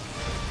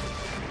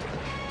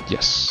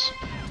 Yes.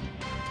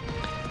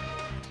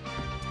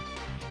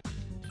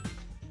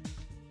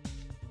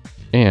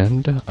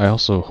 And I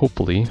also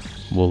hopefully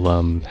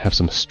will have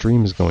some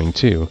streams going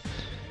too,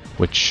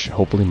 which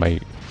hopefully my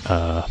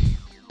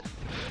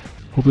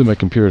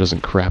computer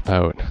doesn't crap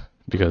out,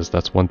 because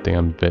that's one thing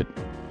I'm a bit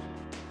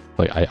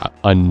like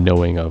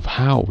unknowing of.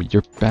 How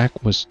your back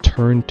was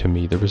turned to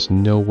me? There was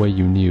no way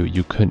you knew.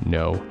 You couldn't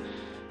know.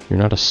 You're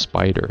not a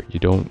spider. You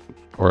don't,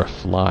 or a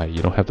fly.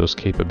 You don't have those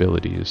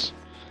capabilities.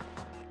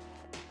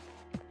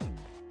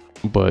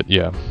 But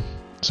yeah,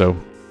 so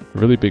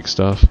really big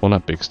stuff. Well,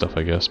 not big stuff,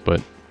 I guess,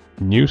 but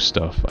new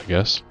stuff, I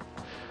guess,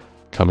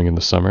 coming in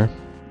the summer.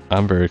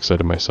 I'm very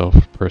excited myself,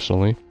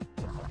 personally.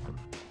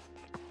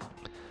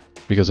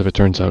 Because if it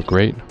turns out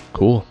great,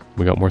 cool,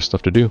 we got more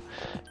stuff to do.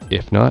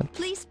 If not,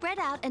 Please spread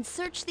out and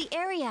search the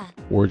area.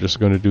 we're just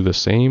going to do the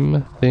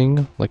same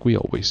thing like we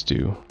always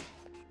do.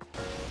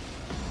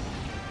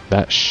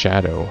 That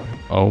shadow,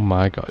 oh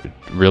my god,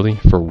 really?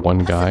 For one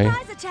guy?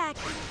 Surprise attack.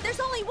 There's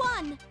only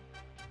one.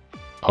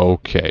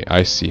 Okay,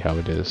 I see how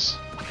it is.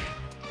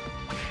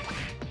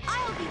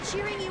 I'll be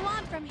cheering you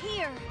on from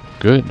here.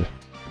 Good.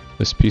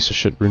 This piece of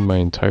shit ruined my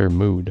entire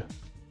mood.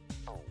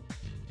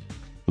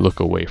 Look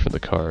away from the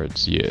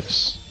cards,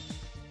 yes.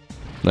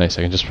 Nice,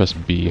 I can just press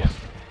B. I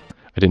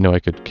didn't know I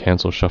could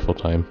cancel shuffle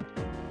time.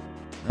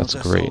 That's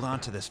I'll just great. hold on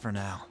to this for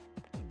now.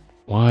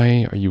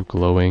 Why are you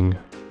glowing?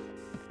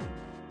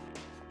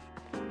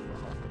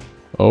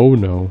 Oh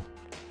no.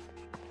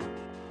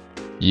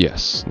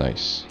 Yes,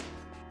 nice.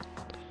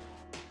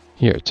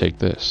 Here, take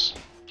this.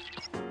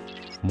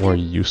 More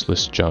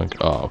useless junk.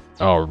 Oh,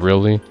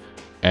 really?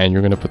 And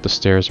you're gonna put the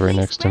stairs right Please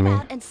next to spread me?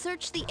 out and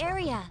search the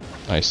area.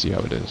 I see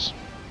how it is.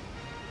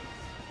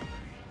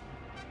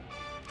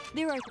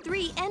 There are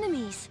 3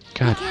 enemies.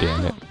 God Be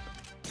damn it. careful.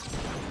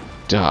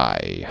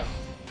 Die.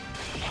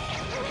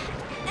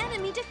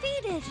 Enemy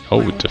defeated.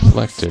 Oh, it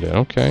deflected it.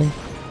 Okay.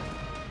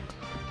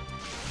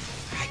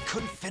 I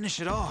couldn't finish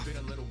it off.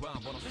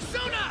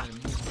 Persona!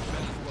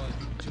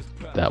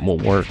 That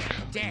won't work.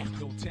 Damn,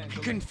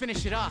 couldn't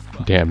finish it off.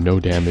 Damn,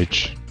 no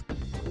damage.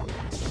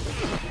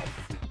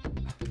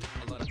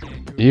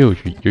 Ew,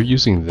 you're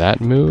using that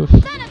move?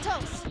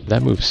 Thanatos.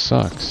 That move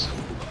sucks.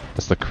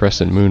 That's the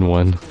Crescent Moon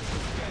one.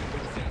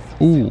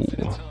 Ooh.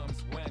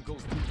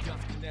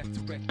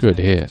 Good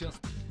hit.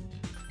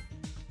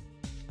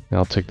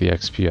 I'll take the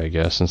XP, I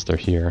guess, since they're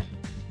here.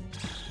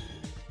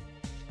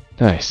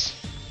 Nice.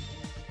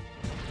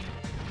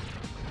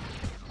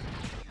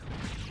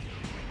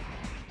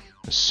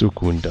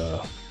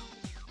 Sukunda.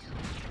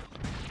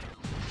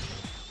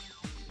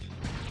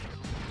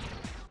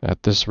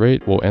 At this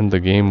rate, we'll end the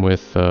game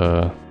with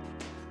Fuka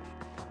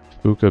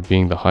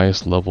being the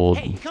highest leveled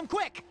Hey, come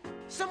quick!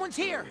 Someone's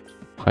here!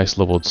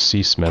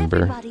 cease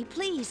member. Everybody,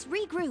 please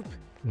regroup.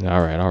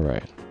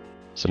 Alright.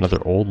 It's another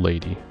old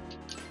lady.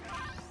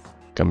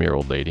 Come here,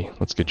 old lady.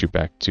 Let's get you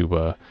back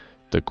to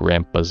the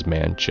Grandpa's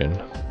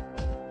mansion.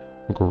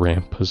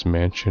 Grandpa's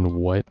mansion,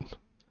 what?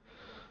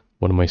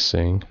 What am I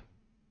saying?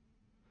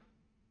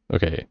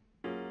 Okay.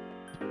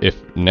 If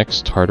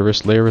next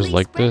Tartarus layer is Please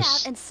like spread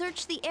this, out and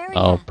search the area.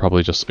 I'll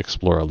probably just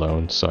explore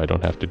alone, so I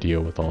don't have to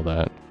deal with all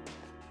that.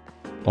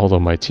 Although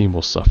my team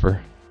will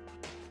suffer.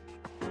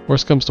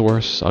 Worst comes to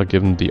worst, I'll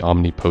give them the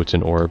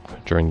omnipotent orb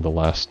during the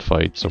last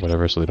fights or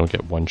whatever, so they don't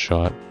get one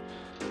shot.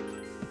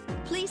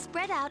 Please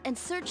spread out and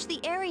search the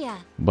area.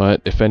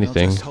 But if I'll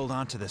anything, just hold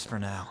on to this for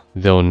now.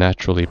 they'll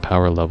naturally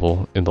power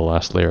level in the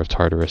last layer of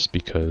Tartarus,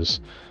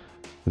 because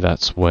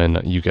that's when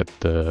you get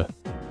the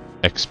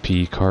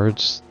XP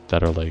cards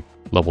that are like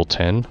level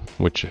 10,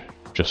 which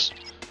just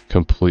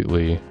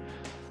completely,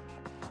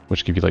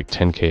 which give you like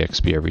 10k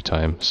XP every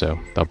time, so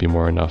that'll be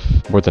more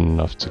than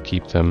enough to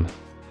keep them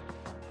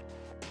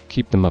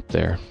up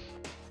there.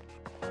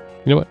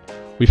 You know what?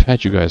 We've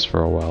had you guys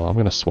for a while. I'm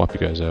gonna swap you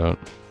guys out.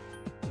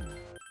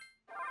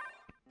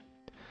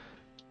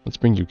 Let's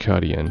bring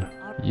Yukari in.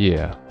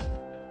 Yeah.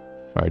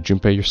 Alright,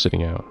 Junpei, you're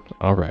sitting out.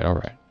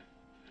 Alright.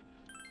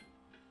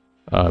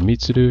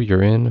 Mitsuru,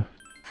 you're in.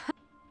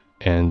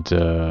 And,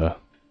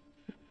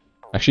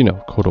 actually,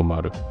 no,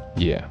 Kodomaru.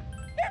 Yeah.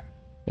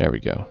 There we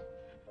go.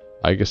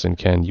 Agus and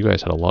Ken, you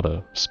guys had a lot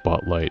of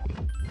spotlight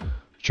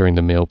during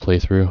the male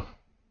playthrough.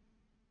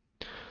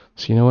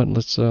 So you know what?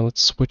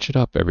 Let's switch it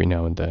up every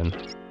now and then.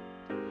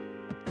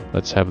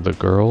 Let's have the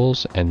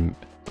girls and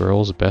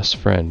girls' best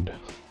friend.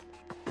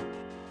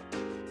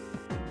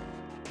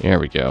 There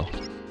we go.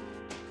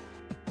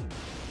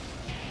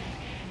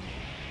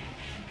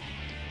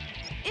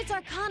 Its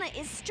arcana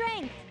is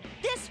strength.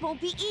 This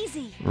won't be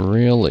easy.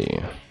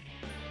 Really?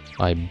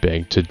 I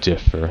beg to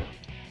differ.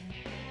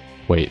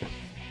 Wait,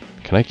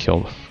 can I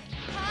kill him?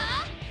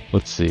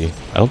 Let's see.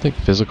 I don't think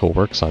physical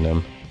works on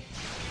him.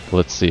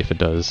 Let's see if it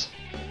does.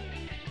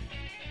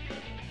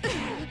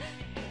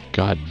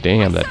 God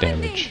damn that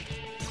damage.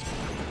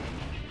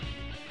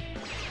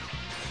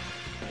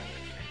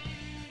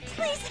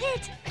 Please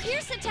hit.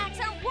 Pierce attacks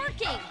aren't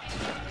working.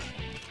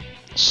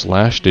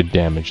 Slash did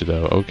damage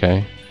though,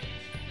 okay.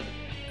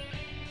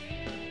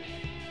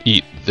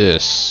 Eat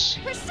this.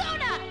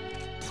 Persona.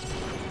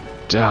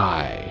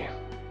 Die.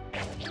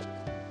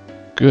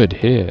 Good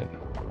hit.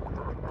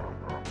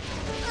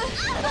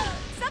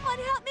 Someone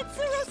help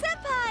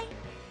Mitsuru-senpai.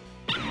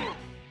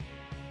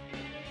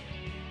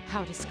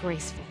 How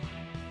disgraceful.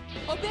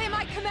 Obey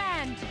my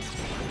command.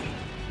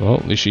 Well,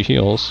 at least she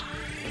heals.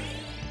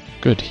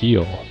 Good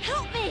heal.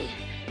 Help me.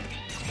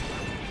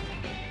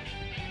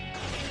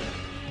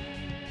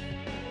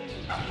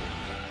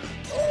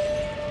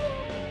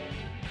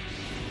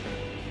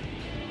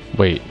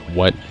 Wait,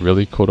 what?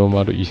 Really,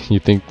 Kodomaru? You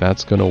think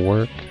that's gonna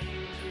work?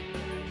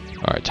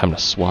 Alright, time to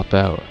swap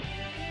out.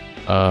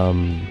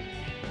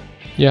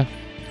 Yeah.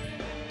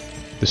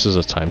 This is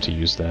a time to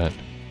use that.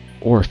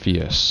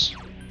 Orpheus.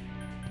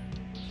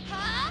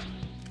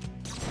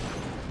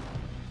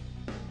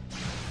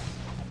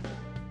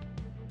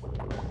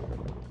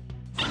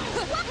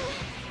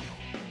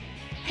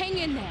 Hang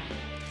in there.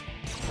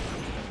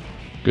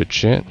 Good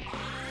shit.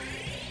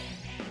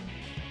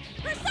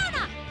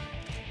 Persona.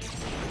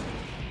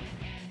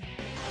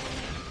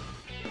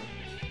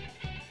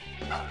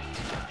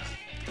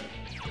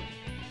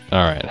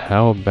 Alright,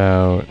 how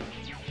about...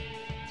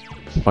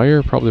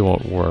 Fire probably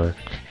won't work.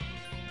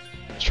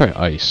 Let's try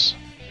ice.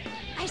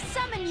 I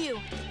summon you.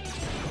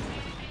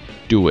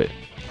 Do it.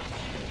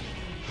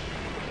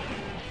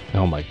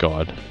 Oh my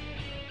god.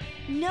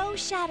 No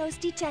shadows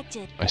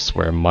detected. I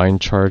swear, Mind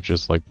Charge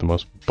is like the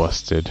most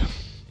busted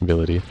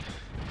ability.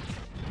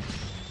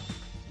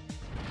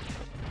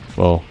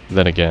 Well,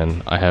 then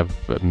again, I have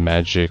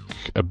magic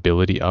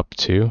ability up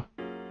too.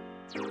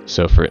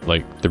 So for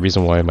like, the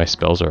reason why my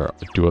spells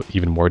do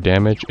even more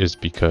damage is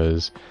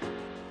because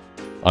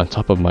on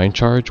top of Mind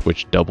Charge,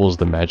 which doubles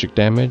the magic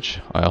damage,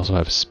 I also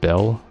have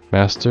Spell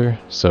Master,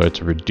 so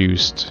it's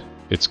reduced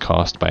its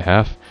cost by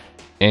half,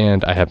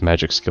 and I have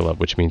Magic Skill Up,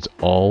 which means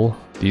all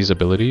these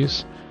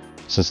abilities,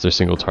 since they're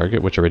single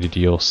target, which already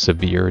deal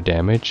severe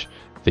damage,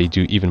 they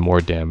do even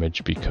more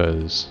damage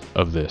because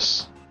of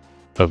this,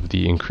 of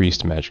the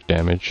increased magic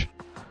damage.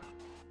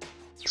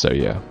 So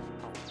yeah,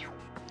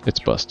 it's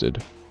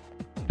busted.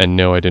 And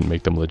no, I didn't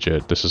make them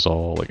legit. This is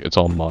all, like, it's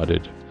all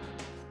modded,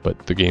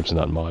 but the game's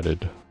not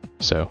modded.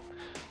 So,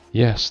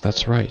 yes,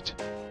 that's right.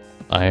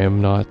 I am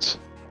not,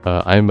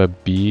 I'm a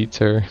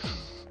beta,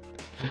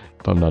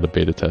 but I'm not a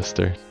beta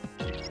tester.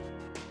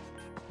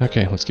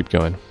 Okay, let's keep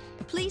going.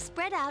 Please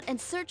spread out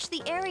and search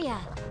the area.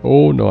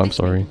 Oh no, I'm This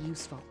may sorry. be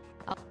useful.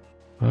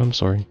 I'm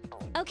sorry.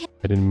 Okay.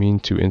 I didn't mean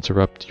to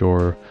interrupt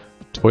your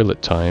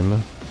toilet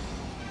time.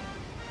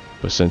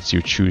 But since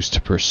you choose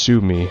to pursue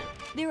me,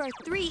 There are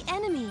 3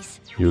 enemies.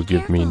 you'll Be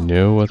give me careful.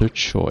 no other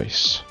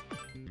choice.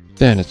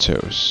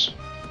 Thanatos.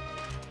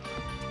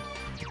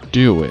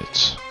 Do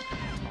it.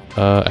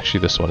 Actually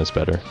this one is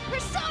better.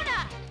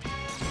 Persona.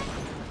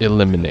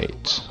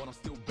 Eliminate.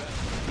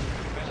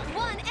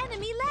 1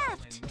 enemy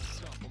left.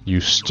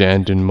 You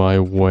stand in my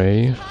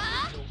way,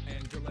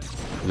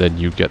 then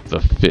you get the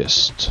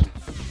fist.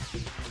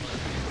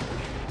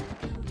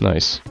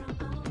 Nice.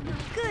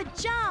 Good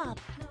job.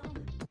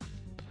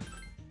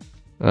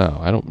 Oh,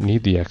 I don't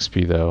need the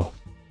XP though.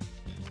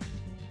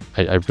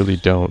 I really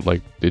don't.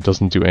 Like, it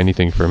doesn't do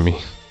anything for me.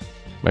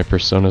 My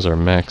personas are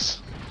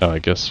max. Oh, I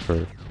guess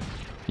for...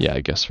 Yeah, I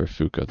guess for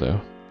Fuka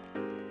though.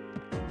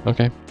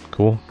 Okay,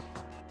 cool.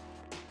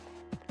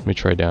 Let me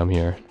try down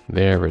here.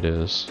 There it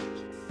is.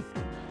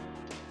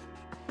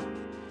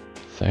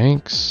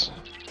 Thanks.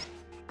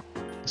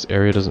 This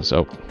area doesn't...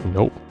 Oh,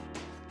 nope.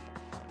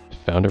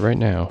 Found it right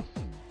now.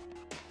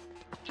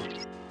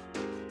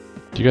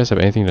 Do you guys have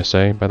anything to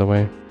say, by the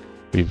way?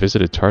 We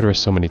visited Tartarus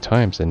so many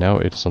times, and now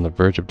it is on the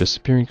verge of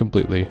disappearing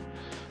completely.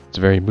 It's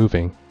very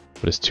moving,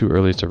 but it's too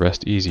early to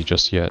rest easy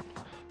just yet.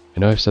 I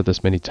know I've said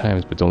this many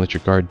times, but don't let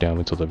your guard down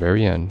until the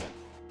very end.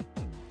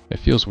 It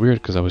feels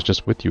weird because I was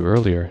just with you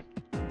earlier.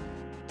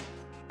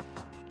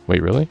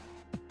 Wait, really?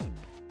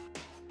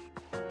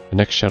 The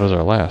next shadow's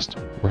our last.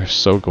 We're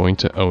so going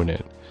to own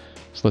it.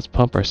 So let's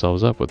pump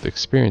ourselves up with the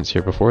experience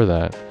here before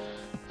that.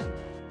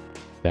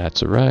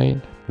 That's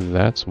right.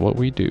 That's what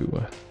we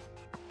do.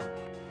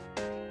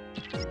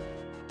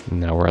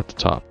 Now we're at the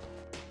top.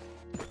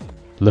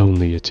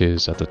 Lonely it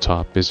is at the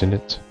top, isn't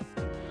it?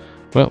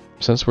 Well,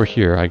 since we're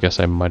here, I guess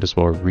I might as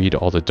well read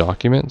all the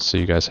documents so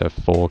you guys have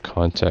full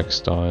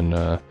context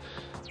on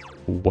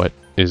what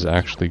is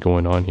actually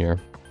going on here.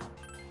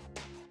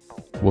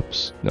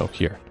 Whoops, no,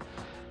 here.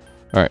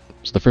 Alright,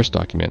 so the first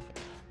document.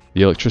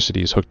 The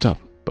electricity is hooked up,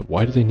 but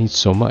why do they need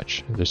so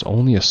much? There's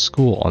only a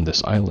school on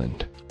this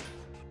island.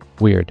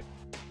 Weird.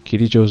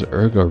 Kitty Joe's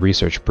Ergo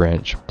research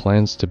branch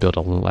plans to build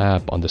a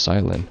lab on this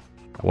island.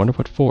 I wonder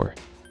what for.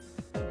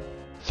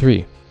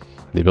 3.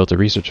 They built a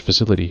research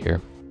facility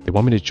here. They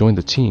want me to join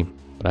the team,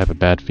 but I have a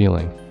bad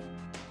feeling.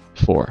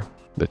 4.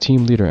 The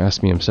team leader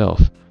asked me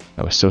himself.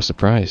 I was so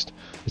surprised.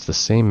 It's the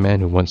same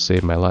man who once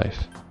saved my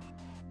life.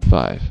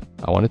 5.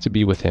 I wanted to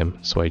be with him,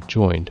 so I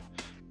joined.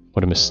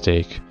 What a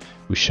mistake.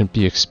 We shouldn't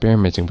be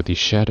experimenting with these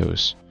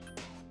shadows.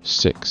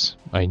 6.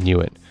 I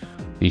knew it.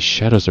 These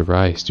shadows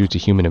arise due to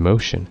human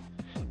emotion.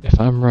 If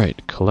I'm right,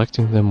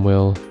 collecting them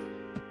will...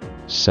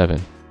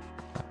 7.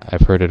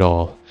 I've heard it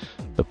all.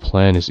 The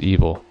plan is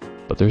evil,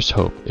 but there's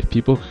hope if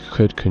people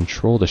could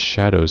control the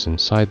shadows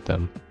inside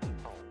them.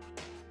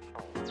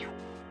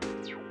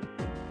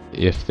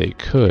 If they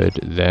could,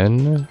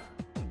 then...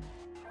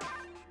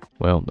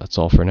 Well, that's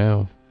all for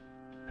now.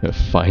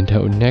 Find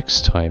out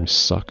next time,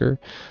 sucker.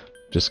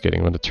 Just kidding,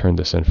 I'm going to turn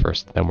this in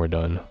first, then we're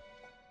done.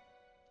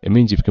 It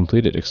means you've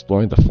completed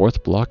exploring the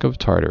 4th block of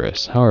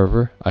Tartarus.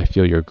 However, I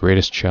feel your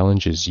greatest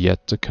challenge is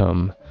yet to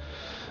come.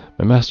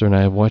 My master and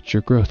I have watched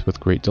your growth with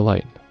great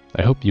delight.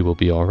 I hope you will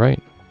be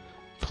alright.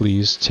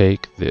 Please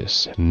take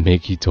this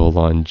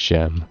Megidolon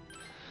gem.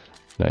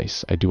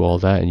 Nice. I do all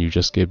that and you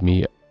just give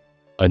me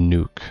a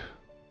nuke.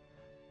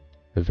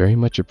 Very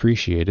much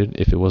appreciated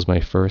if it was my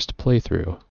first playthrough.